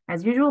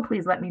 As usual,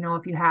 please let me know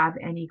if you have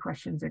any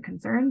questions or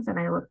concerns, and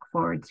I look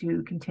forward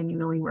to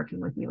continually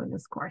working with you in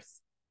this course.